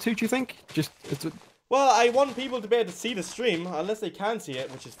we allowed to? Do you think? Well, I want people to be able to see the stream, unless they can see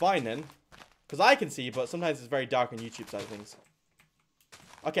it, which is fine then. Because I can see, but sometimes it's very dark on YouTube side of things.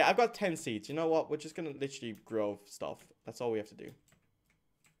 Okay, I've got 10 seeds. You know what? We're just gonna literally grow stuff. That's all we have to do.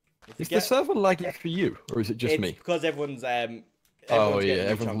 Is the server lagging for you, or is it just me? Because everyone's oh yeah,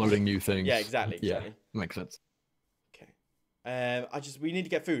 everyone's loading new things. Yeah, exactly. Yeah, makes sense. Okay. We need to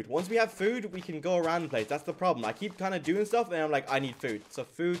get food. Once we have food, we can go around the place. That's the problem. I keep kind of doing stuff, and I'm like, I need food. So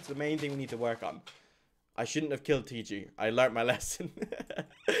food's the main thing we need to work on. I shouldn't have killed TG. I learned my lesson.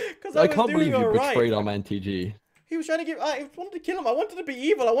 I can't believe you betrayed our man TG. He was trying to give. I wanted to kill him. I wanted to be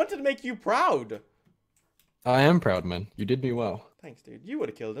evil. I wanted to make you proud. I am proud, man. You did me well. Thanks, dude. You would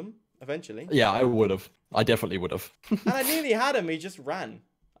have killed him eventually. Yeah, I would have. I definitely would have. And I nearly had him. He just ran.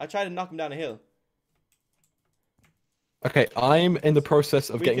 I tried to knock him down a hill. Okay, I'm in the process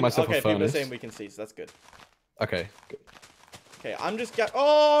of getting myself a furnace. Okay, people are saying we can see, so that's good. Okay, good. Okay, I'm just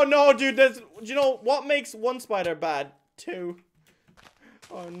oh no, dude! Do you know what makes one spider bad? Two.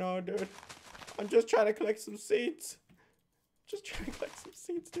 Oh no, dude! I'm just trying to collect some seeds. Just trying to collect some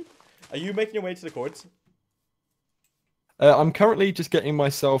seeds, dude. Are you making your way to the courts? I'm currently just getting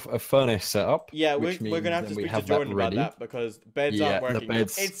myself a furnace set up. Yeah, we're gonna have to speak to Jordan about that because beds aren't working. The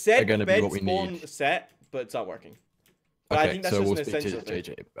beds it said are gonna be what we spawn need. Set, but it's not working. But okay, I think that's so just we'll an speak essential to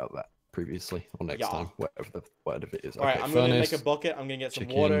JJ about that previously or next time, whatever it is. All right, I'm gonna make a bucket. I'm gonna get some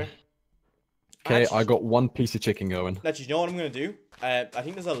water. Okay, I got one piece of chicken going. Actually, you know what I'm gonna do? I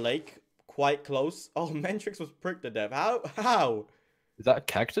think there's a lake quite close. Oh, Mentrix was pricked to death. How? Is that a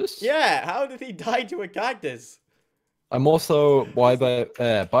cactus? Yeah. How did he die to a cactus? I'm also by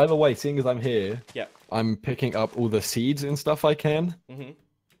the way, seeing as I'm here, yeah, I'm picking up all the seeds and stuff I can.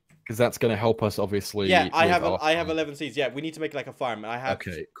 Because that's gonna help us, obviously. Yeah, I have 11 seeds. Yeah, we need to make like a farm. I have.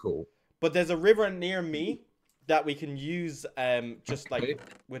 Okay, cool. But there's a river near me that we can use, just like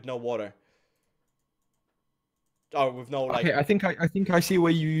with no water. Oh, with no like. Okay, I think I see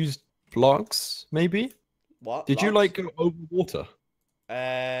where you used blocks. Maybe. What? Did you like go over water?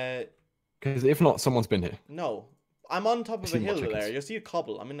 Because if not, someone's been here. No. I'm on top of a hill there. You'll see a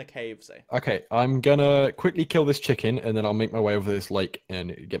cobble. I'm in a cave, say. Okay, I'm gonna quickly kill this chicken, and then I'll make my way over this lake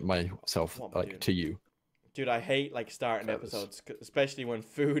and get myself to you. Dude, I hate like starting episodes, especially when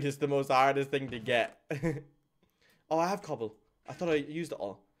food is the most hardest thing to get. Oh, I have cobble. I thought I used it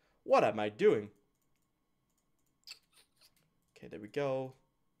all. What am I doing? Okay, there we go.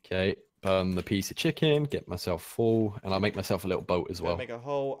 Okay, burn the piece of chicken, get myself full, and I'll make myself a little boat as well. I'm gonna make a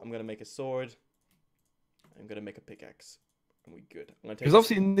hoe. I'm gonna make a sword. I'm gonna make a pickaxe, and we good. Because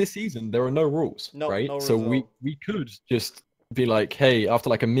obviously in this season there are no rules, right? No rules so we could just be like, hey, after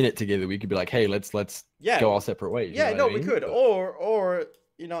like a minute together, we could be like, hey, let's go our separate ways. Yeah, no, we could, but... or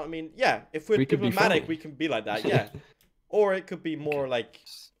you know what I mean? Yeah, if we're diplomatic, we can be like that. Yeah, or it could be more like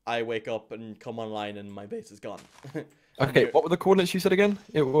I wake up and come online and my base is gone. Okay, what were the coordinates you said again?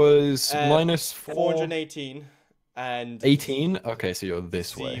 It was minus 418. And 18? Okay, so you're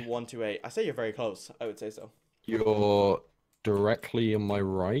this way. C128. I say you're very close. I would say so. You're directly on my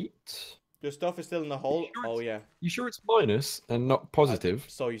right. Your stuff is still in the hole? Oh, yeah. You sure it's minus and not positive? I'm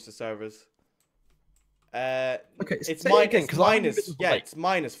so used to servers. Okay, it's again, it's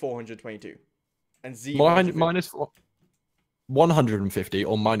minus 422. And Z minus 150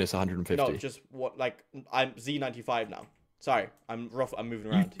 or minus 150? No, just what, like, I'm Z95 now. Sorry, I'm moving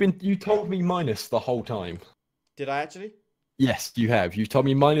around. You told me minus the whole time. Did I actually? Yes, you have. You told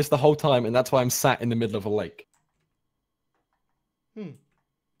me minus the whole time, and that's why I'm sat in the middle of a lake. Maybe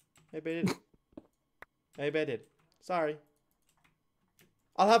I did. Maybe I did. Sorry.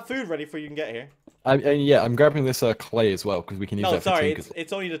 I'll have food ready for you can get here. And yeah, I'm grabbing this clay as well, because we can use that for sorry,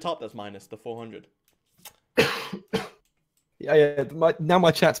 it's only the top that's minus, the 400. Yeah. Now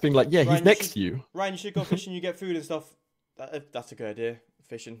my chat's being like, yeah, Ryan, he's next to you. Ryan, you should go fishing, you get food and stuff. That's a good idea.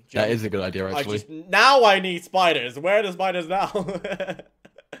 Fishing. That is a good idea, actually. Now I need spiders. Where are the spiders now?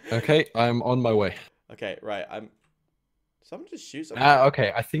 Okay, I'm on my way. Okay, right. Someone just shoot something.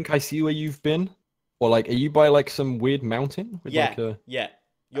 Okay, I think I see where you've been. Or like, are you by like some weird mountain? With, yeah, like, yeah.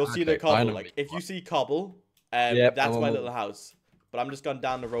 You'll see the cobble. Like, if you see cobble, that's my little house. But I'm just going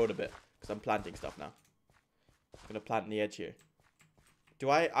down the road a bit because I'm planting stuff now. gonna plant in the edge here.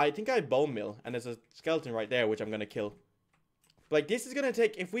 I think I have bone meal, and there's a skeleton right there, which I'm gonna kill. But, like, this is gonna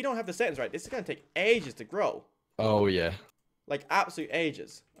take, if we don't have the settings right, this is gonna take ages to grow. Oh, yeah. Like, absolute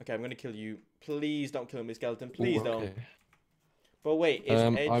ages. Okay, I'm gonna kill you. Please don't kill me, skeleton. Please don't. But wait, is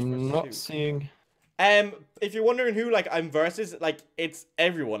edge I'm not who? seeing... If you're wondering who, like, I'm versus, like, it's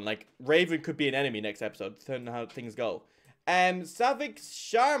everyone. Like, Raven could be an enemy next episode, depending on how things go. Savik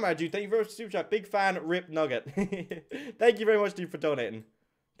Sharma, dude, thank you very much for super chat. Big fan, Rip Nugget. Thank you very much, dude, for donating.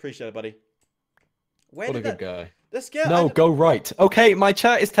 Appreciate it, buddy. What a good guy. The scale. No, go right. Okay, my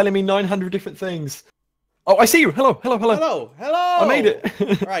chat is telling me 900 different things. Oh, I see you. Hello, hello, hello. Hello, hello. I made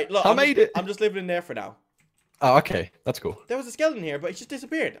it. Right, look, I made it. I'm just living in there for now. Oh, okay, that's cool. There was a skeleton here, but it just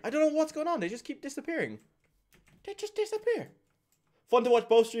disappeared. I don't know what's going on. They just keep disappearing. They just disappear. Fun to watch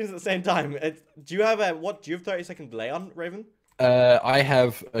both streams at the same time. Do you have 30-second delay on, Raven? I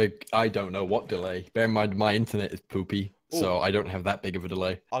have I don't know what delay. Bear in mind, my internet is poopy, so I don't have that big of a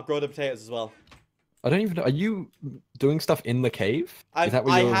delay. I'll grow the potatoes as well. I don't even know. Are you doing stuff in the cave? I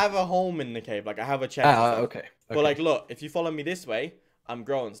have a home in the cave. Like, I have a chest. Okay. But, like, look, if you follow me this way, I'm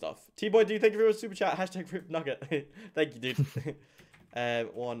growing stuff. T-Boy, do you thank you for your super chat? Hashtag Rip Nugget. Thank you, dude.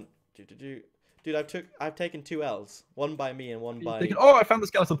 Dude, I've taken 2 L's. One by me and one by... Oh, I found the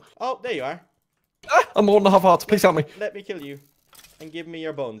skeleton. Oh, there you are. Ah, I'm more than half hearts. Please help me. Let me kill you. And give me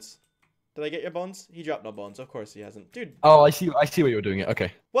your bones. Did I get your bones? He dropped no bones. Of course he hasn't. Dude. Oh, I see what you're doing.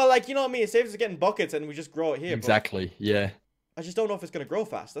 Okay. Well, like, you know what I mean? It saves us getting buckets and we just grow it here. Exactly, yeah. I just don't know if it's going to grow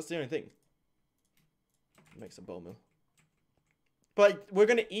fast. That's the only thing. Make some bone meal. But we're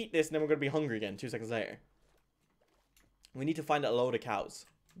going to eat this and then we're going to be hungry again 2 seconds later. We need to find a load of cows.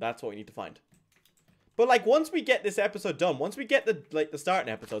 That's what we need to find. But, like, once we get this episode done, once we get the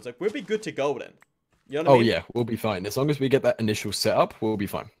starting episodes, like, we'll be good to go then. You know what I mean? Oh, yeah, we'll be fine. As long as we get that initial setup, we'll be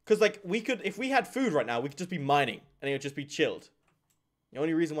fine. Because, like, if we had food right now, we could just be mining. And it would just be chilled. The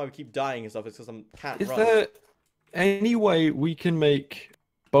only reason why we keep dying and stuff is because I can't run. Is there any way we can make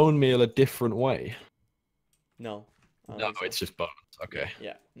bone meal a different way? No. No, it's just bones. Okay.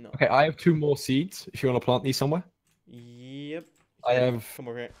 Yeah, no. Okay, I have 2 more seeds. If you want to plant these somewhere. Yep. I have... Come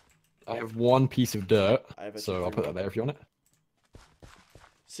over here. I have 1 piece of dirt, so I'll put that one. there if you want it.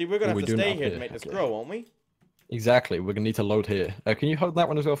 See, we're going to have to stay here to make this grow, won't we? Exactly. We're going to need to load here. Can you hold that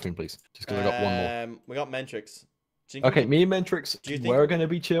one as well for me, please? Just because I got 1 more. We got Mentrix. Okay, me and Mentrix, we're going to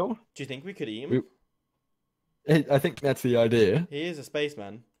be chill. Do you think we could eat him? I think that's the idea. He is a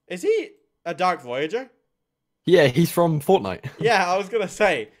spaceman. Is he a Dark Voyager? Yeah, he's from Fortnite. Yeah, I was going to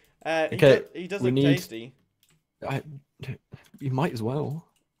say. Okay, he does look tasty. You might as well.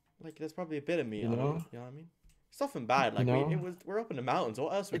 Like, there's probably a bit of meat you on know? it. You know what I mean? It's nothing bad. Like, we're up in the mountains.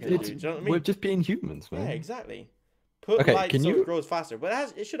 What else are we going to do? Do you know what I mean? We're just being humans, man. Yeah, exactly. Put light so it grows faster.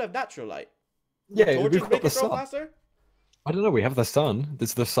 But it should have natural light. Yeah, torches we've got make the it grow sun. faster? I don't know. We have the sun.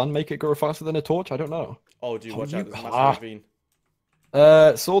 Does the sun make it grow faster than a torch? I don't know. Oh, dude, watch out. There's a massive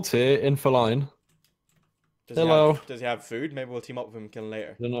ravine. Swords here in for line. Hello. Does he have food? Maybe we'll team up with him and kill him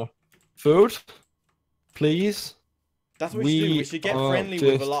later. I don't know. Food? Please? That's what we should do. We should get friendly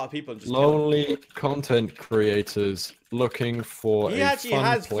with a lot of people and just lonely content creators looking for he a actually fun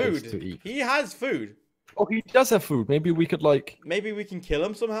has place food. to eat. He has food. Oh, he does have food. Maybe we could like... Maybe we can kill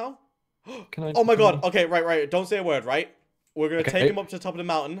him somehow? Can I... Oh my god. Okay, right. Don't say a word, right? We're going to take him up to the top of the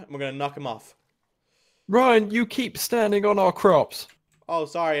mountain and we're going to knock him off. Ryan, you keep standing on our crops. Oh,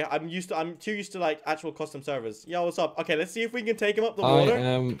 sorry. I'm too used to like actual custom servers. Yo, what's up? Okay, let's see if we can take him up the water. I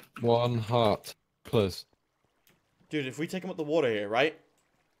am 1 heart. Please. Dude, if we take him up the water here, right?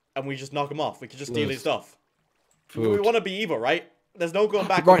 And we just knock him off, we can just steal his stuff. Food. We want to be evil, right? There's no going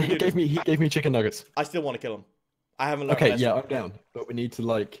back. Right, he gave me chicken nuggets. I still want to kill him. I haven't learned. Okay, yeah, I'm down. But we need to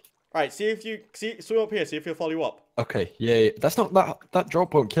like... Alright, see if you... swim up here, see if he'll follow you up. Okay, yeah. That's not... That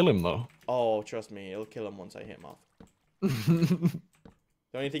drop won't kill him, though. Oh, trust me. It'll kill him once I hit him off.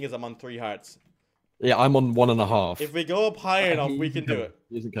 The only thing is I'm on 3 hearts. Yeah, I'm on 1.5. If we go up high enough, we can do it.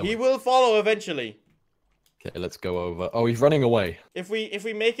 He will follow eventually. Okay, let's go over. Oh, he's running away. If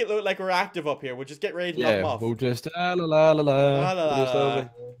we make it look like we're active up here, we'll just get ready to knock him off. We'll just la la la la.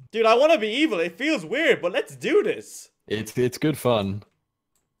 Dude, I want to be evil. It feels weird, but let's do this. It's good fun.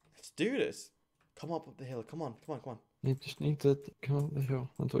 Let's do this. Come up the hill. Come on. You just need to come up the hill.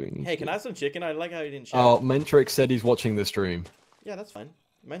 That's all you need. Hey, can I have some chicken? I like how you didn't share. Oh, Mentrix said he's watching the stream. Yeah, that's fine.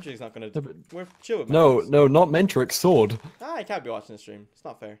 Mentrix not gonna. We're chill with Mentrix. No, no, not Mentrix. Sword. Ah, he can't be watching the stream. It's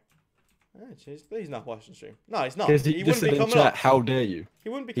not fair. He's not watching the stream. No, he's not. He just said in chat, "How dare you?" He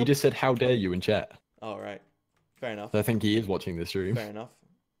wouldn't be. He just said, "How dare you?" in chat. Oh right, fair enough. So I think he is watching the stream. Fair enough.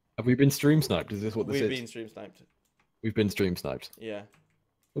 Have we been stream sniped? Is this what this is? We've been stream sniped. We've been stream sniped. Yeah.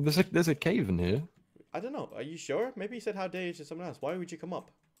 Well, there's a cave in here. I don't know. Are you sure? Maybe he said how dare you to someone else. Why would you come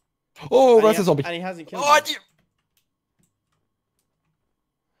up? Oh, And that's a zombie. And he hasn't killed Oh, you.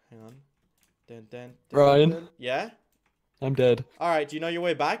 Hang on. Ryan. Dun. Yeah? I'm dead. Alright, do you know your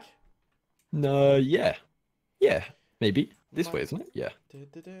way back? No, yeah. Yeah, maybe. This way, isn't it? Yeah.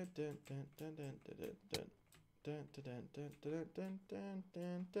 Just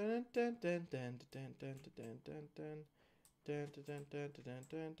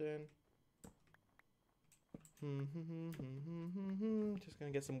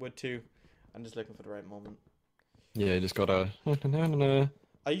gonna get some wood too. I'm just looking for the right moment. Yeah, just gotta...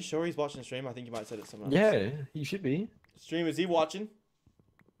 Are you sure he's watching the stream? I think you might have said it to someone else. Yeah, he should be. Stream, is he watching?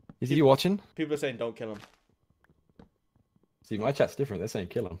 Is he watching? People are saying don't kill him. See, my chat's different. They're saying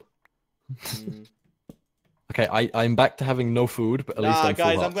kill him. Okay, I'm back to having no food, but at least I'm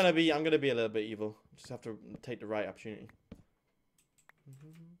guys, full I'm gonna be a little bit evil. Just have to take the right opportunity.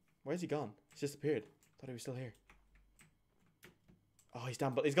 Where's he gone? He's disappeared. Thought he was still here. Oh, he's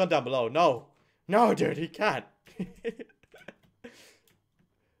down. He's gone down below. No, no, dude, he can't.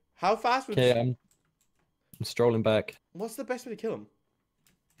 How fast would? Okay, I'm strolling back. What's the best way to kill him?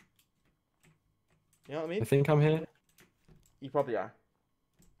 You know what I mean? I think I'm here. You probably are.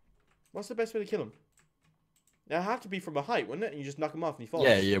 What's the best way to kill him? Now, it'd have to be from a height, wouldn't it? And you just knock him off and he falls.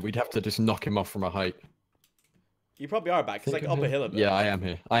 Yeah, we'd have to just knock him off from a height. You probably are back. It's like up a hill a bit. Yeah, I am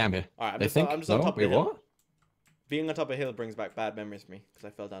here. I am here. Alright, I'm just on top of the hill. What? Being on top of a hill brings back bad memories for me because I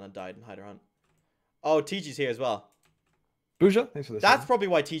fell down and died and hide around. Oh, TG's here as well. Booja, thanks for this. That's probably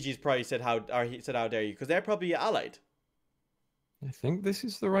why TG's probably said how dare you, because they're probably allied. I think this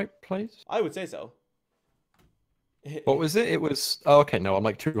is the right place. I would say so. What was it? It was... Oh, okay, no, I'm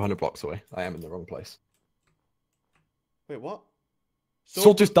like 200 blocks away. I am in the wrong place. Wait, what?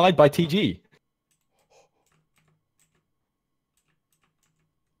 Soul just died by TG.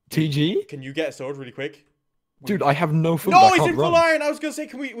 TG? Can you get a sword really quick? Dude, I have no food. No, he's in full iron. I was gonna say,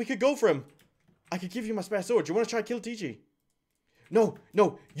 we could go for him. I could give you my spare sword. Do you want to try kill TG? No,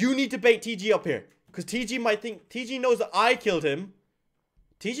 you need to bait TG up here, because TG might think TG knows that I killed him.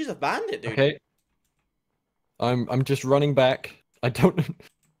 TG's a bandit, dude. Okay. I'm just running back. I don't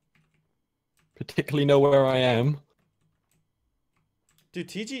particularly know where I am. Dude,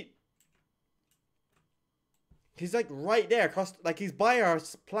 TG, he's like right there across, like he's by our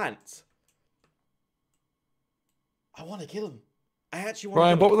plants. I want to kill him. I actually want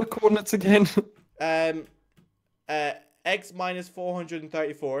Ryan, to kill him. what were the coordinates again? X minus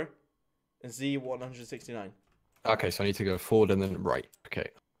 434 and Z 169. Okay, so I need to go forward and then right. Okay.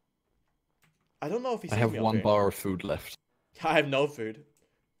 I don't know if he's. I have 1 bar of food left. I have no food.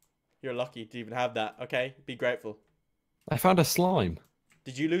 You're lucky to even have that. Okay, be grateful. I found a slime.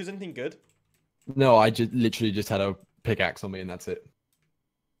 Did you lose anything good? No, I literally just had a pickaxe on me and that's it.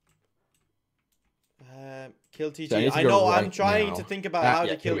 Kill TG. So I know. I'm trying to think about how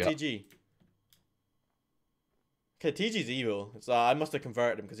to kill TG. Okay, TG's evil. So I must have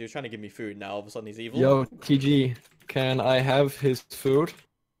converted him because he was trying to give me food. Now all of a sudden he's evil. Yo, TG, can I have his food?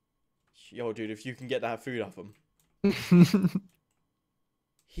 Yo, dude, if you can get that food off him.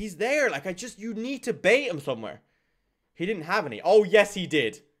 He's there. Like, you need to bait him somewhere. He didn't have any. Oh, yes, he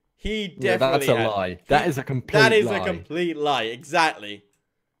did. He definitely that's a lie. That is a complete lie. That is a complete lie. Exactly.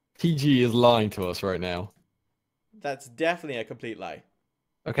 TG is lying to us right now. That's definitely a complete lie.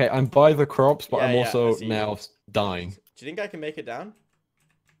 Okay, I'm by the crops, but Yeah, I'm also I now dying. Do you think I can make it down?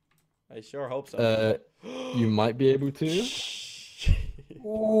 I sure hope so. You might be able to.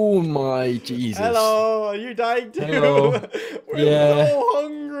 Oh my Jesus. Hello, are you dying too? Hello. We're so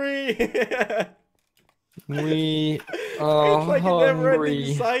hungry. We are it's like hungry. a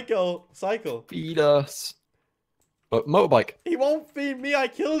never-ending cycle. Feed us. But motorbike. He won't feed me. I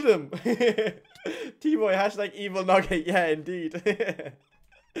killed him. T-boy hashtag evil nugget. Yeah, indeed.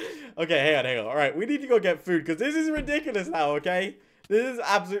 Okay, hang on. All right, we need to go get food because this is ridiculous now. Okay, this is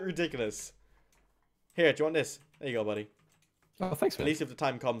absolutely ridiculous. Here, do you want this? There you go, buddy. Oh, thanks, man. At least if the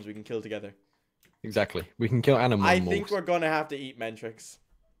time comes, we can kill together. Exactly. We can kill animals. I think we're gonna have to eat Mentrix.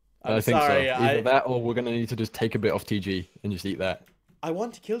 I think so. Either that or we're gonna need to just take a bit off TG and just eat that. I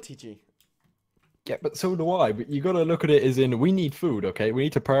want to kill TG. Yeah, but so do I. But you gotta look at it as in we need food, okay? We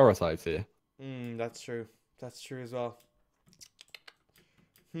need to prioritize here. That's true. That's true as well.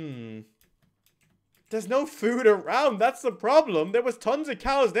 There's no food around. That's the problem. There was tons of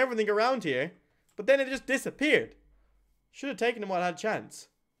cows and everything around here, but then it just disappeared. Should have taken them while I had a chance.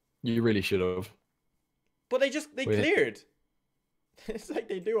 You really should have. But they cleared. It's like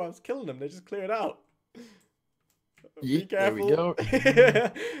they do. I was killing them. They just cleared out. Be careful. There we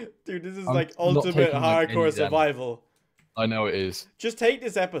go. Dude, this is like ultimate hardcore survival. I know it is. Just take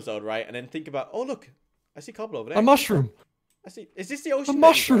this episode, right? And then think about, oh, look. I see cobble over there. A mushroom. I see. Is this the ocean? A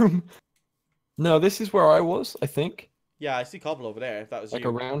mushroom. No, this is where I was, I think. Yeah, I see cobble over there. If that was Like you.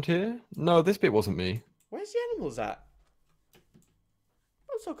 around here? No, this bit wasn't me. Where's the animals at?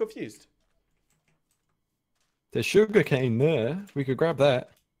 I'm so confused. There's sugar cane there. We could grab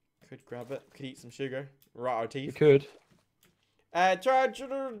that. Could grab it. Could eat some sugar. Rot our We teeth. could. I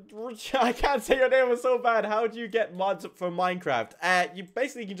can't say your name was so bad. How do you get mods for Minecraft? You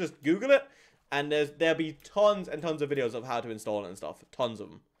basically can just Google it, and there'll be tons and tons of videos of how to install it and stuff. Tons of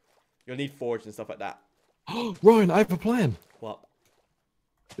them. You'll need Forge and stuff like that. Ryan, I have a plan. What?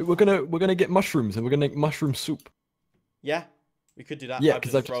 We're gonna get mushrooms and we're gonna make mushroom soup. Yeah, we could do that. Yeah, I've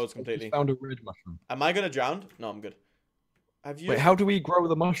because just I froze just completely. found a red mushroom. Am I gonna drown? No, I'm good. Have you? Wait, how do we grow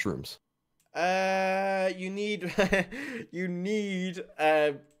the mushrooms? You need, you need,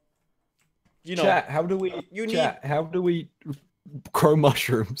 you know. Chat, how do we? How do we grow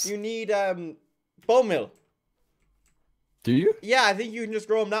mushrooms? You need bone meal. Do you? Yeah, I think you can just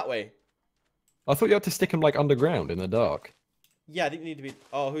grow them that way. I thought you had to stick them like underground in the dark. Yeah, I think you need to be.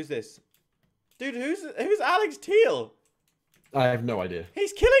 Oh, who's this? Dude, who's Alex Teal? I have no idea.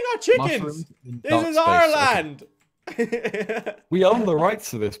 He's killing our chickens. This is our land. Okay. We own the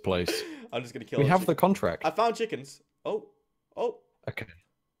rights to this place. I'm just gonna kill. We have the contract. I found chickens. Oh. Okay.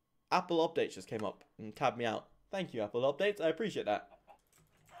 Apple updates just came up and tabbed me out. Thank you, Apple updates. I appreciate that.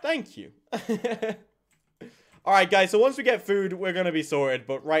 Thank you. All right, guys. So once we get food, we're gonna be sorted.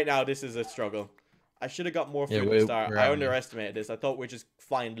 But right now, this is a struggle. I should have got more food at the start. I underestimated this. I thought we'd just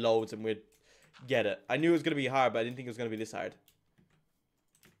find loads and we'd get it. I knew it was gonna be hard, but I didn't think it was gonna be this hard.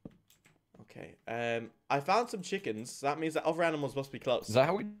 Okay. I found some chickens. So that means that other animals must be close. Is that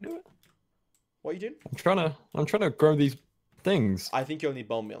how we do it? What are you doing? I'm trying to grow these things. I think you'll need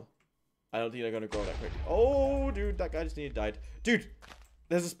bone meal. I don't think they're gonna grow that quick. Oh, dude, that guy just nearly died. Dude,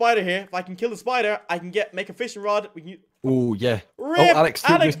 there's a spider here. If I can kill the spider, I can make a fishing rod. We can. Oh yeah. Rip! Oh, Alex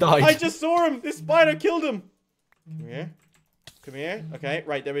just died. I just saw him. This spider killed him. Come here. Come here. Okay,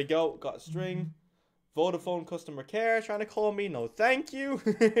 right, there we go. Got a string. Vodafone customer care trying to call me. No, thank you.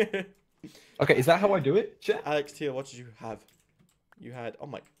 Okay, is that how I do it? Chat? Alex Teal, what did you have? You had, oh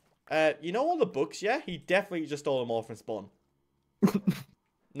my. You know all the books, yeah? He definitely just stole them all from Spawn.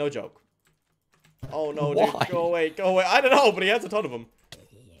 No joke. Oh no, dude, Why? go away, go away. I don't know, but he has a ton of them.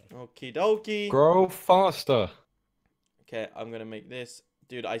 Okie dokie. Grow faster. Okay, I'm gonna make this.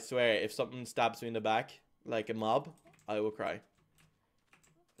 Dude, I swear, if something stabs me in the back, like a mob, I will cry.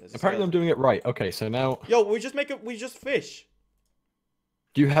 Apparently I'm doing it right. Okay, so now... Yo, we just fish.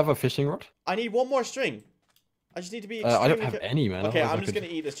 Do you have a fishing rod? I need one more string. I just need to be I don't have any, man. Okay, I'm just gonna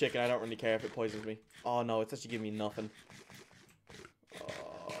eat this chicken. I don't really care if it poisons me. Oh no, it's actually giving me nothing.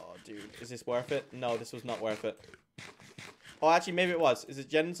 Oh, dude. Is this worth it? No, this was not worth it. Oh, actually, maybe it was. Is it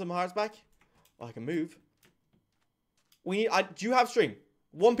getting some hearts back? Oh, I can move. We need... do you have string?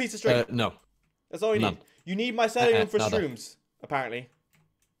 One piece of string. No. That's all you need. You need my selenium for shrooms, apparently.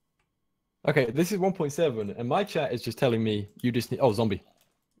 Okay, this is 1.7, and my chat is just telling me you just need... Oh, zombie.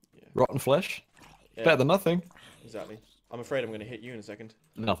 Yeah. Rotten flesh. Yeah. Better than nothing. Exactly. I'm afraid I'm going to hit you in a second.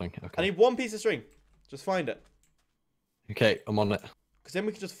 Nothing. Okay. I need one piece of string. Just find it. Okay, I'm on it. Because then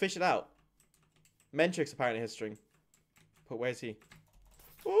we can just fish it out. Mentrix apparently has string. But where's he?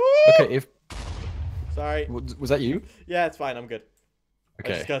 Ooh! Okay, if... Sorry. Was that you? Yeah, it's fine. I'm good.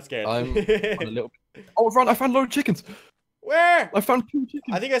 Okay. I just got scared. I'm on a little... Oh, I found a load of chickens. Where? I found 2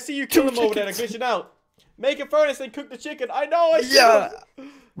 chickens. I think I see you kill them over there. They're glitching out. Make a furnace and cook the chicken. I know. I see.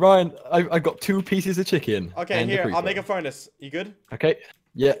 Ryan, I got 2 pieces of chicken. Okay, here. I'll make a furnace. You good? Okay.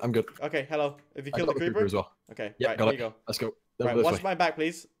 Yeah, I'm good. Okay, hello. Have you killed the creeper? As well. Okay, yeah, right, got here it. you go. Let's go. Right, watch my back,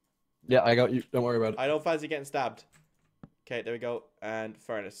 please. Yeah, I got you. Don't worry about it. I don't fancy getting stabbed. Okay, there we go. And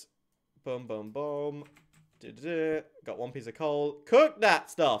furnace. Boom, boom, boom. Got 1 piece of coal. Cook that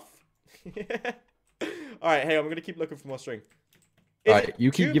stuff. Alright, hey, I'm going to keep looking for more string. Alright,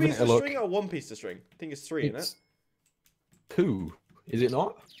 you keep giving it a look. 2 pieces of string or 1 piece of string? I think it's 3, isn't it? 2. Is it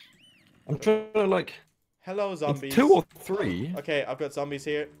not? I'm trying to like... Hello, zombies. It's 2 or 3. Okay, I've got zombies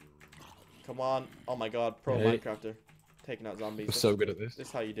here. Come on. Oh my god, pro Minecrafter. Taking out zombies. We're so good at this. This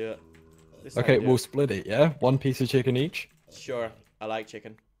is how you do it. Okay, we'll split it, yeah? 1 piece of chicken each? Sure. I like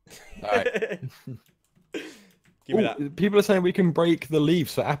chicken. Alright. Give me that. People are saying we can break the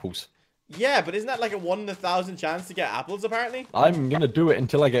leaves for apples. Yeah, but isn't that like a 1 in 1,000 chance to get apples, apparently? I'm gonna do it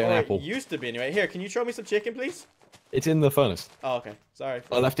until I get an apple. It used to be anyway. Here, can you show me some chicken, please? It's in the furnace. Oh, okay. Sorry.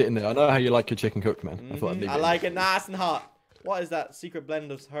 I left it in there. I know how you like your chicken cooked, man. I like it nice and hot. What is that secret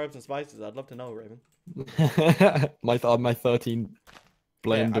blend of herbs and spices? I'd love to know, Raven. my 13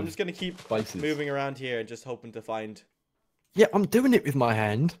 blend I'm just gonna keep spices. moving around here and just hoping to find... Yeah, I'm doing it with my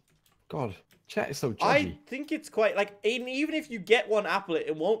hand. God, chat is so judgy. I think it's quite like even if you get one apple,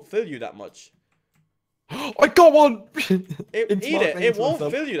 it won't fill you that much. I got one. Eat it. It won't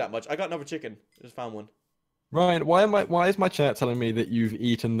fill you that much. I got another chicken. Just found one. Ryan, why is my chat telling me that you've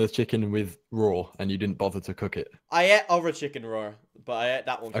eaten the chicken with raw and you didn't bother to cook it? I ate other chicken raw, but I ate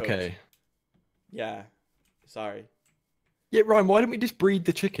that one cooked. Okay. Yeah. Sorry. Yeah, Ryan, why don't we just breed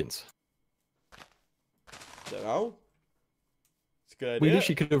the chickens? Don't know. It's a good idea. We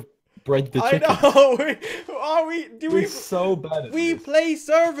literally could have bred the chickens. I know. We're so bad at We this. play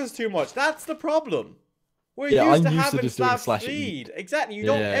servers too much. That's the problem. We're used to having slash feed. Exactly. You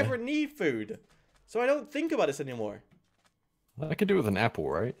don't ever need food. So I don't think about this anymore. I could do it with an apple,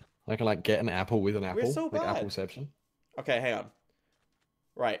 right? I can like get an apple with an apple. We're so like bad. Appleception. Okay, hang on.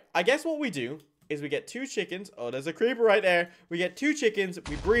 Right. I guess what we do is we get 2 chickens. Oh, there's a creeper right there. We get 2 chickens.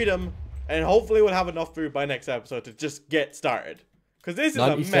 We breed them. And hopefully we'll have enough food by next episode to just get started. Because this is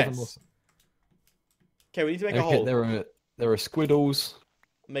a mess. Okay, we need to make a hole. There are squiddles.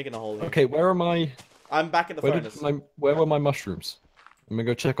 I'm making a hole here. Okay, where am I? I'm back at the furnace. Where were my mushrooms? I'm gonna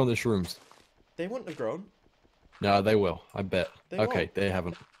go check on the shrooms. They wouldn't have grown. No, they will. I bet. Okay, they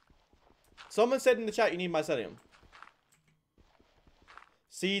haven't. Someone said in the chat you need mycelium.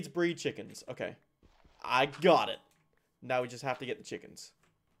 Seeds breed chickens. Okay. I got it. Now we just have to get the chickens.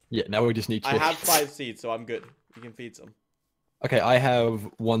 Yeah, now we just need chickens. I have 5 seeds, so I'm good. We can feed some. Okay, I have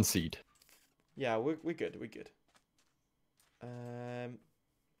 1 seed. Yeah, we're good. We're good. I'm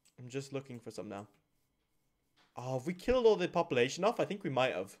just looking for some now. Oh, have we killed all the population off? I think we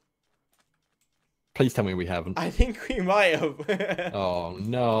might have. Please tell me we haven't. I think we might have. Oh,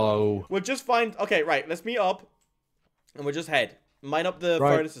 no. We'll just find... Okay, right. Let's meet up. And we'll just head. Mine up the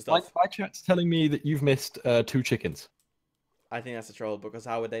furnace and stuff. My chat's telling me that you've missed 2 chickens. I think that's a troll, because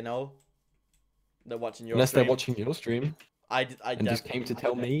how would they know? They're watching your Unless stream. they're watching your stream. I just came to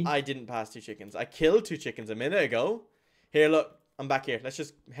tell me. I didn't pass 2 chickens. I killed 2 chickens a minute ago. Here, look. I'm back here. Let's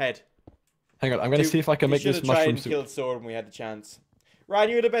just head. Hang on. I'm going to see if I can make this mushroom soup. We should have tried and killed Sword when we had the chance. Ryan,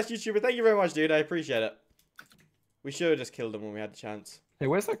 you're the best YouTuber. Thank you very much, dude. I appreciate it. We should have just killed them when we had the chance. Hey,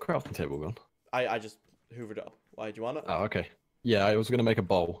 where's that crafting table gone? I just hoovered it up. Why, do you want it? Oh, okay. Yeah, I was going to make a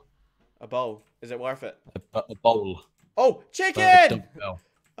bowl. A bowl? Is it worth it? A bowl. Oh, chicken!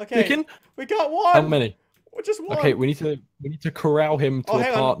 Okay, chicken? We got 1! How many? Just 1. Okay, we need to corral him to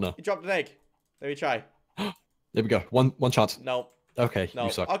a partner. On. He dropped an egg. Let me try. There we go. One chance. No. Okay, no.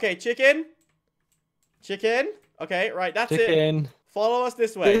 You suck. Okay, chicken. Chicken. Okay, right, that's chicken. It. Follow us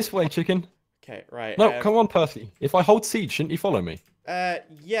this way. This way, chicken. Okay, right. No, come on, Percy. If I hold seed, shouldn't you follow me?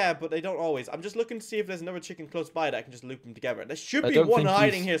 Yeah, but they don't always. I'm just looking to see if there's another chicken close by that I can just loop them together. There should be one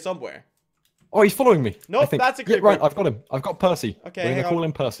hiding here somewhere. Oh, he's following me. Nope, that's a creeper. Yeah, right, I've got him. I've got Percy. Okay, we're gonna call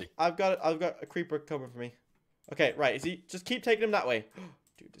him Percy. I've got a creeper coming for me. Okay, right. Is he? Just keep taking him that way.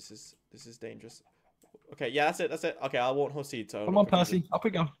 Dude, this is dangerous. Okay, yeah, that's it. That's it. Okay, I won't hold seed. So come on, Percy. Up we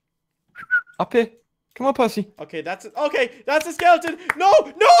go. Up here. Come on, Percy. Okay, that's it. Okay, that's a skeleton. No,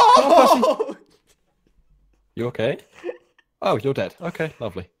 no. Come on, Percy. You okay? Oh, you're dead. Okay,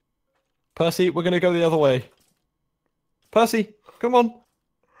 lovely. Percy, we're gonna go the other way. Percy, come on.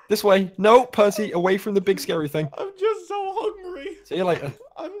 This way. No, Percy, away from the big scary thing. I'm just so hungry. See you later.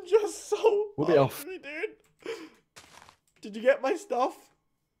 I'm just so we'll be off. Dude. Did you get my stuff?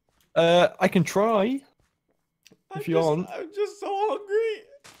 I can try. If you want. I'm just so hungry.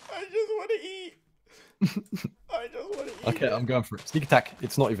 I just want to eat. I just want to eat. Okay, I'm going for it. Sneak attack.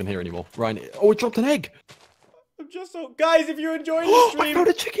 It's not even here anymore. Ryan. Oh, it dropped an egg. I'm just so... Guys, if you're enjoying the stream... I found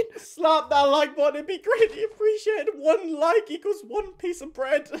a chicken. Slap that like button. It'd be greatly appreciated. 1 like equals 1 piece of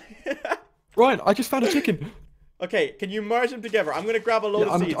bread. Ryan, I just found a chicken. Okay, can you merge them together? I'm gonna grab a load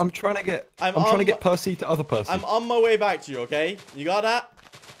of seeds. I'm trying to get... I'm trying to get Percy to other Percy. I'm on my way back to you, okay? You got that?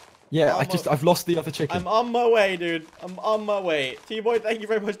 Yeah, I've lost the other chicken. I'm on my way, dude. I'm on my way. T-Boy, thank you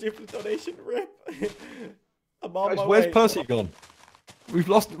very much, dude, for the donation. Rip. I'm on my way. Where's Percy gone? We've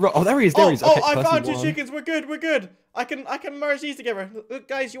lost... Oh, there he is. There he is. Okay, I found 2 chickens. We're good. We're good. I can merge these together. Look,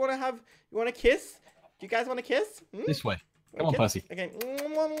 guys, you want to kiss? Do you guys want to kiss? This way. Come on, Percy. Okay.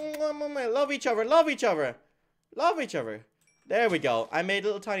 Love each other. Love each other. Love each other. There we go. I made a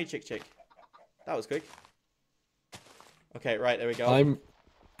little tiny chick. That was quick. Okay, right. There we go.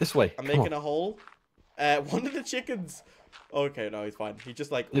 This way. I'm making a hole. One of the chickens. Okay, no, he's fine. He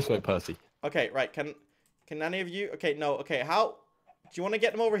just like... This way, Percy. Okay, right. Can any of you... Okay, no. Okay, how... Do you want to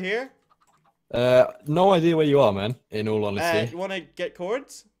get them over here? No idea where you are, man, in all honesty. You want to get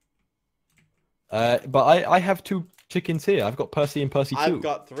cords? But I have 2 chickens here. I've got Percy and Percy 2. I've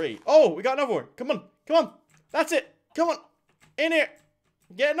got 3. Oh, we got another one. Come on. Come on. That's it. Come on. In here.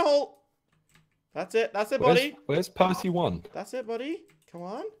 Get in the hole. That's it. That's it, buddy. Where's Percy 1? That's it, buddy. Come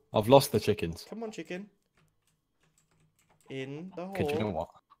on. I've lost the chickens. Come on, chicken. In the hole. Okay, do you know what?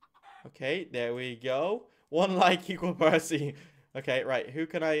 Okay, there we go. 1 like equal Percy. Okay, right. Who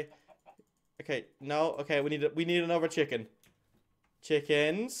can I... Okay, no. Okay, we need another chicken.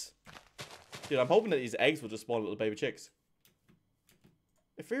 Chickens. Dude, I'm hoping that these eggs will just spawn little baby chicks.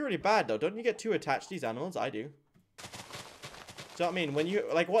 If you're really bad, though, don't you get too attached to these animals? I do. Do you know what I mean? When you...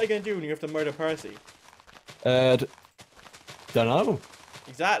 Like, what are you going to do when you have to murder Percy? Don't know.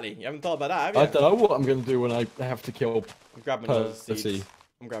 Exactly. You haven't thought about that, have you? I don't know what I'm going to do when I have to kill I'm grabbing loads of Percy. seeds.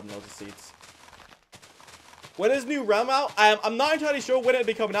 I'm grabbing loads of seeds. When is new realm out? I'm not entirely sure when it'll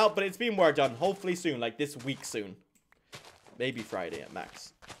be coming out, but it's being worked on. Hopefully soon, like this week soon. Maybe Friday at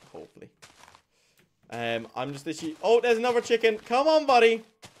max. Hopefully. I'm just literally... Oh, there's another chicken. Come on, buddy.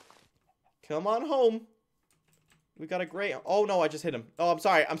 Come on home. We got a great... Oh, no, I just hit him. Oh, I'm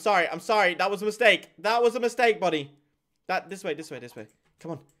sorry. I'm sorry. I'm sorry. That was a mistake. That was a mistake, buddy. This way, this way, this way.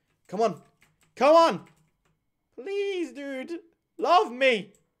 Come on. Come on. Come on. Please, dude. Love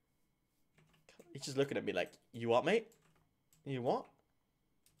me. He's just looking at me like, you what, mate? You what?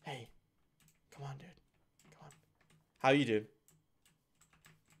 Hey. Come on, dude. Come on. How you doing?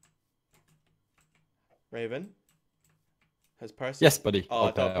 Raven? Has Percy... Yes, buddy. Oh,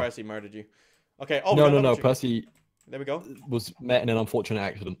 I thought Percy murdered you. Okay. Oh, no. Percy There we go. was met in an unfortunate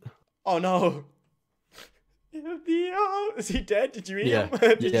accident. Oh, no. Is he dead? Did you eat him?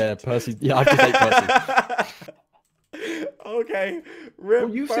 Yeah, Percy. Yeah, I just ate Percy. Okay. Rip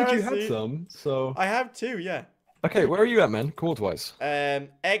Well, you Percy. said you had some, so... I have 2, yeah. Okay, where are you at, man? Chord-wise.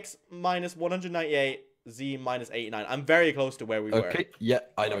 X minus 198, Z minus 89. I'm very close to where we were. Okay, yeah,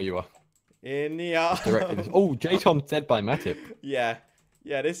 I know you are. In the Oh, J-Tom's dead by Matip. Yeah.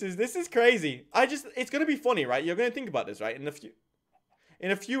 Yeah, this is crazy. It's gonna be funny, right? You're gonna think about this, right?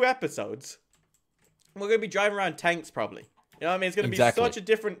 In a few episodes, we're gonna be driving around tanks probably. You know what I mean? It's gonna be such a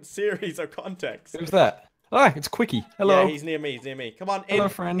different series of context. Who's that? Ah, it's Quickie. Hello. Yeah, he's near me. He's near me. Come on, Hello,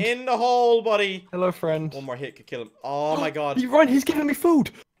 friend. In the hole, buddy. Hello, friend. One more hit could kill him. Oh my god. He's giving me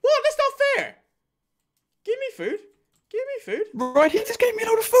food. What? That's not fair. Give me food. Give me food. Right, he just gave me a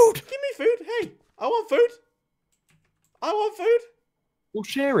load of food. Give me food. Hey, I want food. I want food. We'll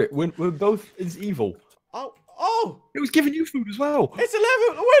share it. We're both as evil. Oh. It was giving you food as well. It's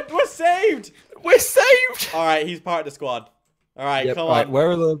 11. We're saved. We're saved. All right, he's part of the squad. All right, Yep, come right, on.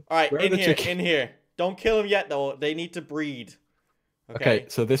 where are the? All right, where are in the here, chickens? in here. Don't kill him yet, though. They need to breed. Okay,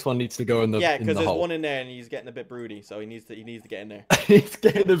 so this one needs to go in the Yeah, because there's hole. one in there, and he's getting a bit broody, so he needs to get in there. He's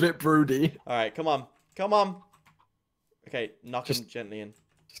getting a bit broody. All right, come on, come on. Okay, knock him gently in.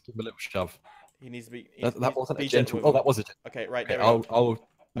 Just give him a little shove. He needs to be. That wasn't a gentle. gentle. Oh, that was a gentle. Okay, right Okay, there. We go. I'll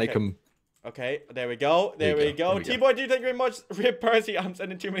make him. Okay, there we go. There we go. T-Boy, dude, thank you very much. Rip Percy, I'm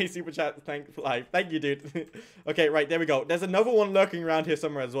sending too many super chats. Thank you, dude. Okay, right, there we go. There's another one lurking around here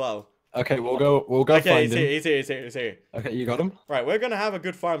somewhere as well. Okay, we'll go Okay, find him. he's here. Okay, you got him? Right, we're gonna have a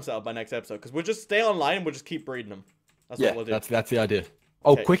good farm setup by next episode, because we'll just stay online and we'll just keep breeding them. That's what we'll do. That's the idea.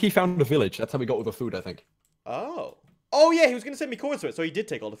 Oh, Okay. Quickie found a village. That's how we got all the food, I think. Oh yeah, he was gonna send me coins to it, so he did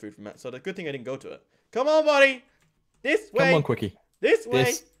take all the food from it. So the good thing I didn't go to it. Come on, buddy. This way. Come on, Quickie. This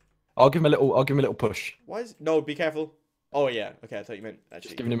way. I'll give him a little push. Why is... No, be careful. Oh yeah, okay, I thought you meant actually.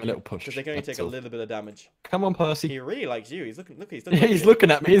 Just giving him a little push. Because they can only take a little bit of damage. Come on, Percy. He really likes you. He's looking. Look, he's He's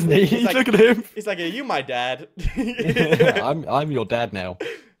looking at me, isn't he? He's like, looking at him. He's like, "Are you my dad?" I'm your dad now.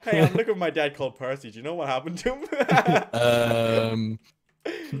 Hey, I'm looking at my dad called Percy. Do you know what happened to him?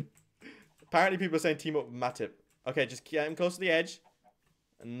 Apparently, people are saying team up with Matip. Okay, just get him close to the edge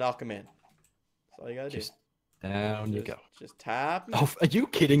and knock him in. That's all you gotta do. Down you go. Just tap him. Oh, are you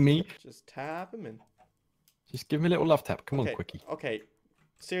kidding me? Just tap him in. Just give me a little love tap. Come on, Quickie. Okay.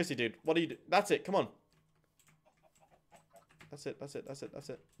 Seriously, dude. What are you doing? That's it. Come on. That's it.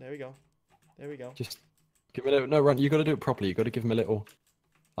 There we go. There we go. Just give me a little... No, Run. You got to do it properly. You got to give him a little...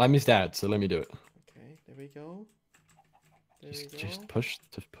 I'm his dad, so let me do it. Okay. There we go. Just push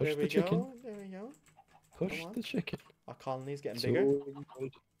the chicken. There we go. Push the chicken. Our colony's getting bigger.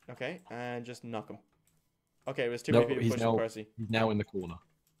 Good. Okay. And just knock him. Okay. There's too many people pushing Percy. He's now in the corner.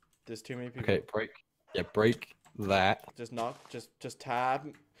 There's too many people. Okay. Break. Yeah, break that. Just knock. Just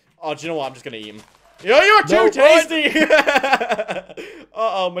tab. Oh, do you know what? I'm just gonna eat him. You're too tasty!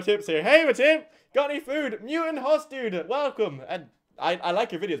 Uh-oh, Matip's here. Hey, Matip! Got any food? Mutant Husk, dude. Welcome. And I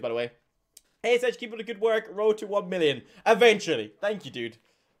like your videos, by the way. Hey, Sedge, keep up the good work. Road to 1 million. Eventually. Thank you, dude.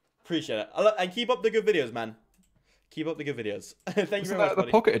 Appreciate it. And keep up the good videos, man. Keep up the good videos. Thank you very much, buddy.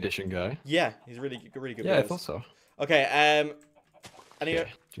 The Pocket Edition guy? Yeah, he's really good videos. Yeah, I thought so. Okay,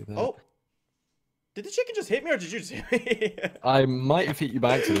 anyway. Do that. Oh. Did the chicken just hit me, or did you just hit me? I might have hit you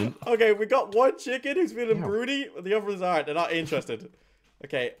by accident. Okay, we got one chicken who's feeling broody, but the others aren't. They're not interested.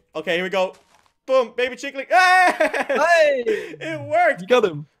 Okay, okay, here we go. Boom, baby chickling. Hey! It worked. You got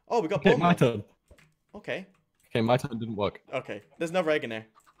him. Oh, we got Okay, boom. my turn. Okay. Okay, my turn didn't work. Okay, there's another egg in there.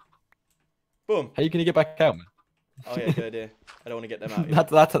 Boom. How are you gonna get back out, man? Oh yeah, good idea. I don't want to get them out yet.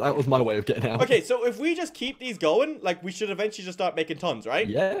 That was my way of getting out. Okay, so if we just keep these going, like we should eventually just start making tons, right?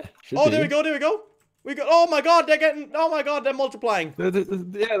 Yeah. Oh, there we go, there we go. We got. Oh my God, they're getting. Oh my God, they're multiplying.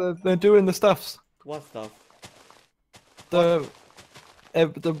 They're doing the stuffs. What stuff? The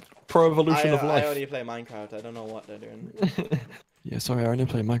pro evolution of life. I only play Minecraft. I don't know what they're doing. Yeah, sorry, I only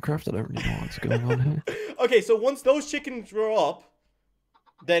play Minecraft. I don't really know what's going on here. Okay, so once those chickens grow up,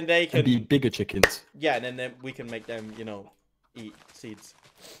 then they can be bigger chickens. Yeah, and then we can make them, you know, eat seeds.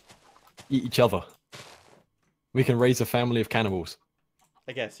 Eat each other. We can raise a family of cannibals.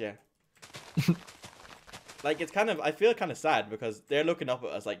 I guess, yeah. Like, it's kind of, I feel kind of sad because they're looking up at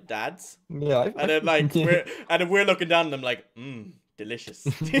us like dads. Yeah. And then like we're looking down at them like, delicious.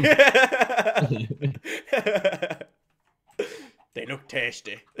 They look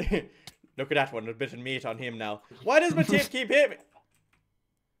tasty. Look at that one, a bit of meat on him now. Why does my tip keep hitting me?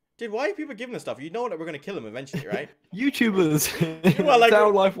 Dude, why are people giving us stuff? You know that we're gonna kill him eventually, right? YouTubers. Well, like, that's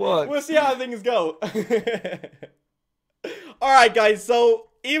how life works. We'll see how things go. Alright guys, so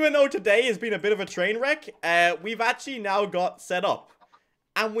even though today has been a bit of a train wreck, we've actually now got set up.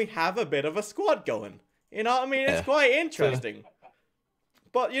 And we have a bit of a squad going. You know what I mean? It's quite interesting.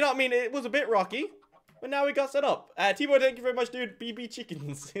 But, you know what I mean? It was a bit rocky. But now we got set up. T-Boy, thank you very much, dude. BB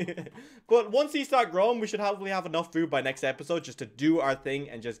chickens. But once these start growing, we should hopefully have enough food by next episode just to do our thing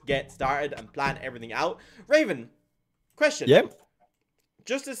and just get started and plan everything out. Raven, question. Yep.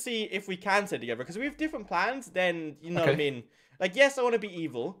 Just to see if we can stay together. Because we have different plans, then, you know what I mean? Like, yes, I want to be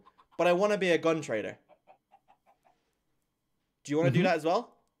evil, but I want to be a gun trader. Do you want to do that as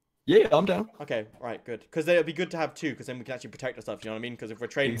well? Yeah, I'm down. Okay, right, good. Because then it'd be good to have two, because then we can actually protect ourselves, you know what I mean? Because if we're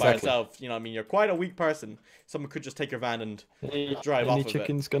trading by ourselves, you know what I mean? You're quite a weak person. Someone could just take your van and drive off of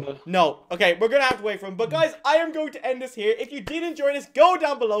chickens it. Gonna... No. Okay, we're going to have to wait for him. But guys, I am going to end this here. If you did enjoy this, go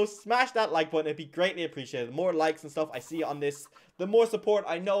down below, smash that like button. It'd be greatly appreciated. The more likes and stuff I see on this, the more support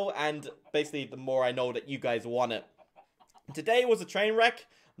I know, and basically the more I know that you guys want it. Today was a train wreck,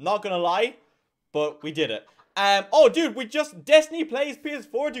 not gonna lie, but we did it. Oh, dude, we just Destiny Plays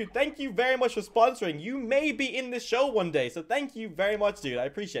PS4, dude. Thank you very much for sponsoring. You may be in this show one day, so thank you very much, dude. I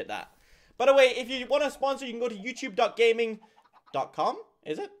appreciate that. By the way, if you want to sponsor, you can go to youtube.gaming.com,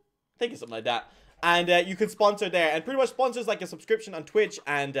 is it? I think it's something like that. And you can sponsor there. And pretty much sponsors like a subscription on Twitch.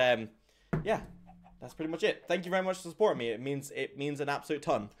 And yeah, that's pretty much it. Thank you very much for supporting me. It means an absolute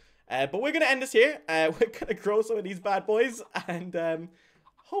ton. But we're going to end this here. We're going to grow some of these bad boys. And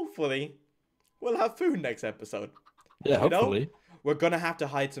hopefully we'll have food next episode. Yeah, hopefully. We're going to have to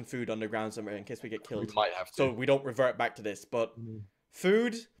hide some food underground somewhere in case we get killed. We might have to. So we don't revert back to this. But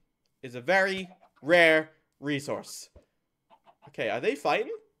food is a very rare resource. Okay, are they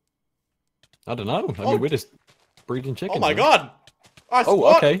fighting? I don't know. I mean, we're just breeding chickens. Oh my god!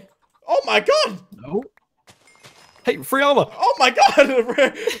 Oh, okay. Oh my god! No. Hey, free armor! Oh my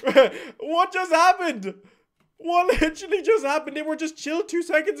god! What just happened? What literally just happened? They were just chilled 2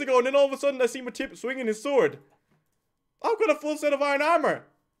 seconds ago, and then all of a sudden I see my tip swinging his sword. I've got a full set of iron armor.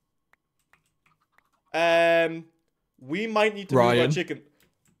 We might need to move our chicken.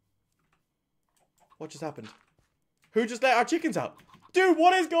 What just happened? Who just let our chickens out? Dude,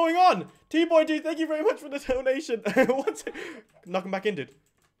 what is going on? T-Boy, dude, thank you very much for the donation. Knock him back in, dude.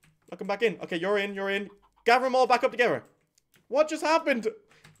 Knock him back in. Okay, you're in, you're in. Gather them all back up together. What just happened?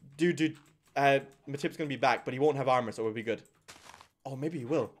 Dude, my tip's gonna be back, but he won't have armor, so we'll be good. Oh, maybe he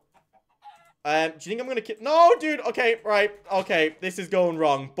will. Do you think I'm gonna kill? No, dude. Okay, right. Okay, this is going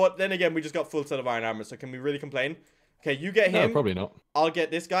wrong. But then again, we just got full set of iron armor, so can we really complain? Okay, you get him. No, probably not. I'll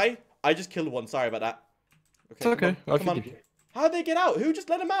get this guy. I just killed one. Sorry about that. Okay, it's okay. Come on. How'd they get out? Who just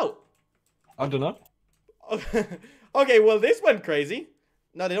let him out? I don't know. Okay, well, this went crazy.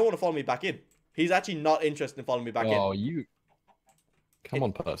 No, they don't want to follow me back in. He's actually not interested in following me back in. Oh, you... Come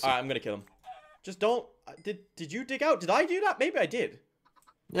on, Percy. Alright, I'm gonna kill him. Just don't... Did you dig out? Did I do that? Maybe I did.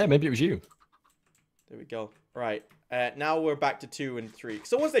 Yeah, maybe it was you. There we go. Right. Now we're back to 2 and 3.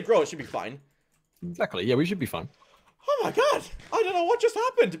 So once they grow, it should be fine. Exactly. Yeah, we should be fine. Oh my god, I don't know what just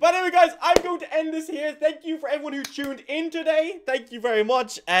happened. But anyway, guys, I'm going to end this here. Thank you for everyone who tuned in today. Thank you very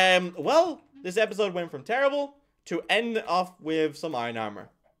much. Well, this episode went from terrible to end off with some iron armor.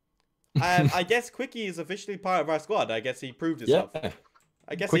 I guess Quickie is officially part of our squad. I guess he proved himself. Yeah.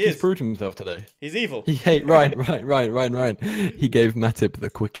 I guess Quickie's he is. Proved himself today. He's evil. Right. He gave Matip the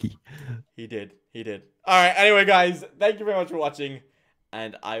Quickie. He did. Alright, anyway, guys, thank you very much for watching.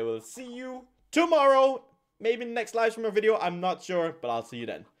 And I will see you tomorrow maybe in the next live stream or video. I'm not sure, but I'll see you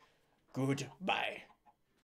then. Goodbye.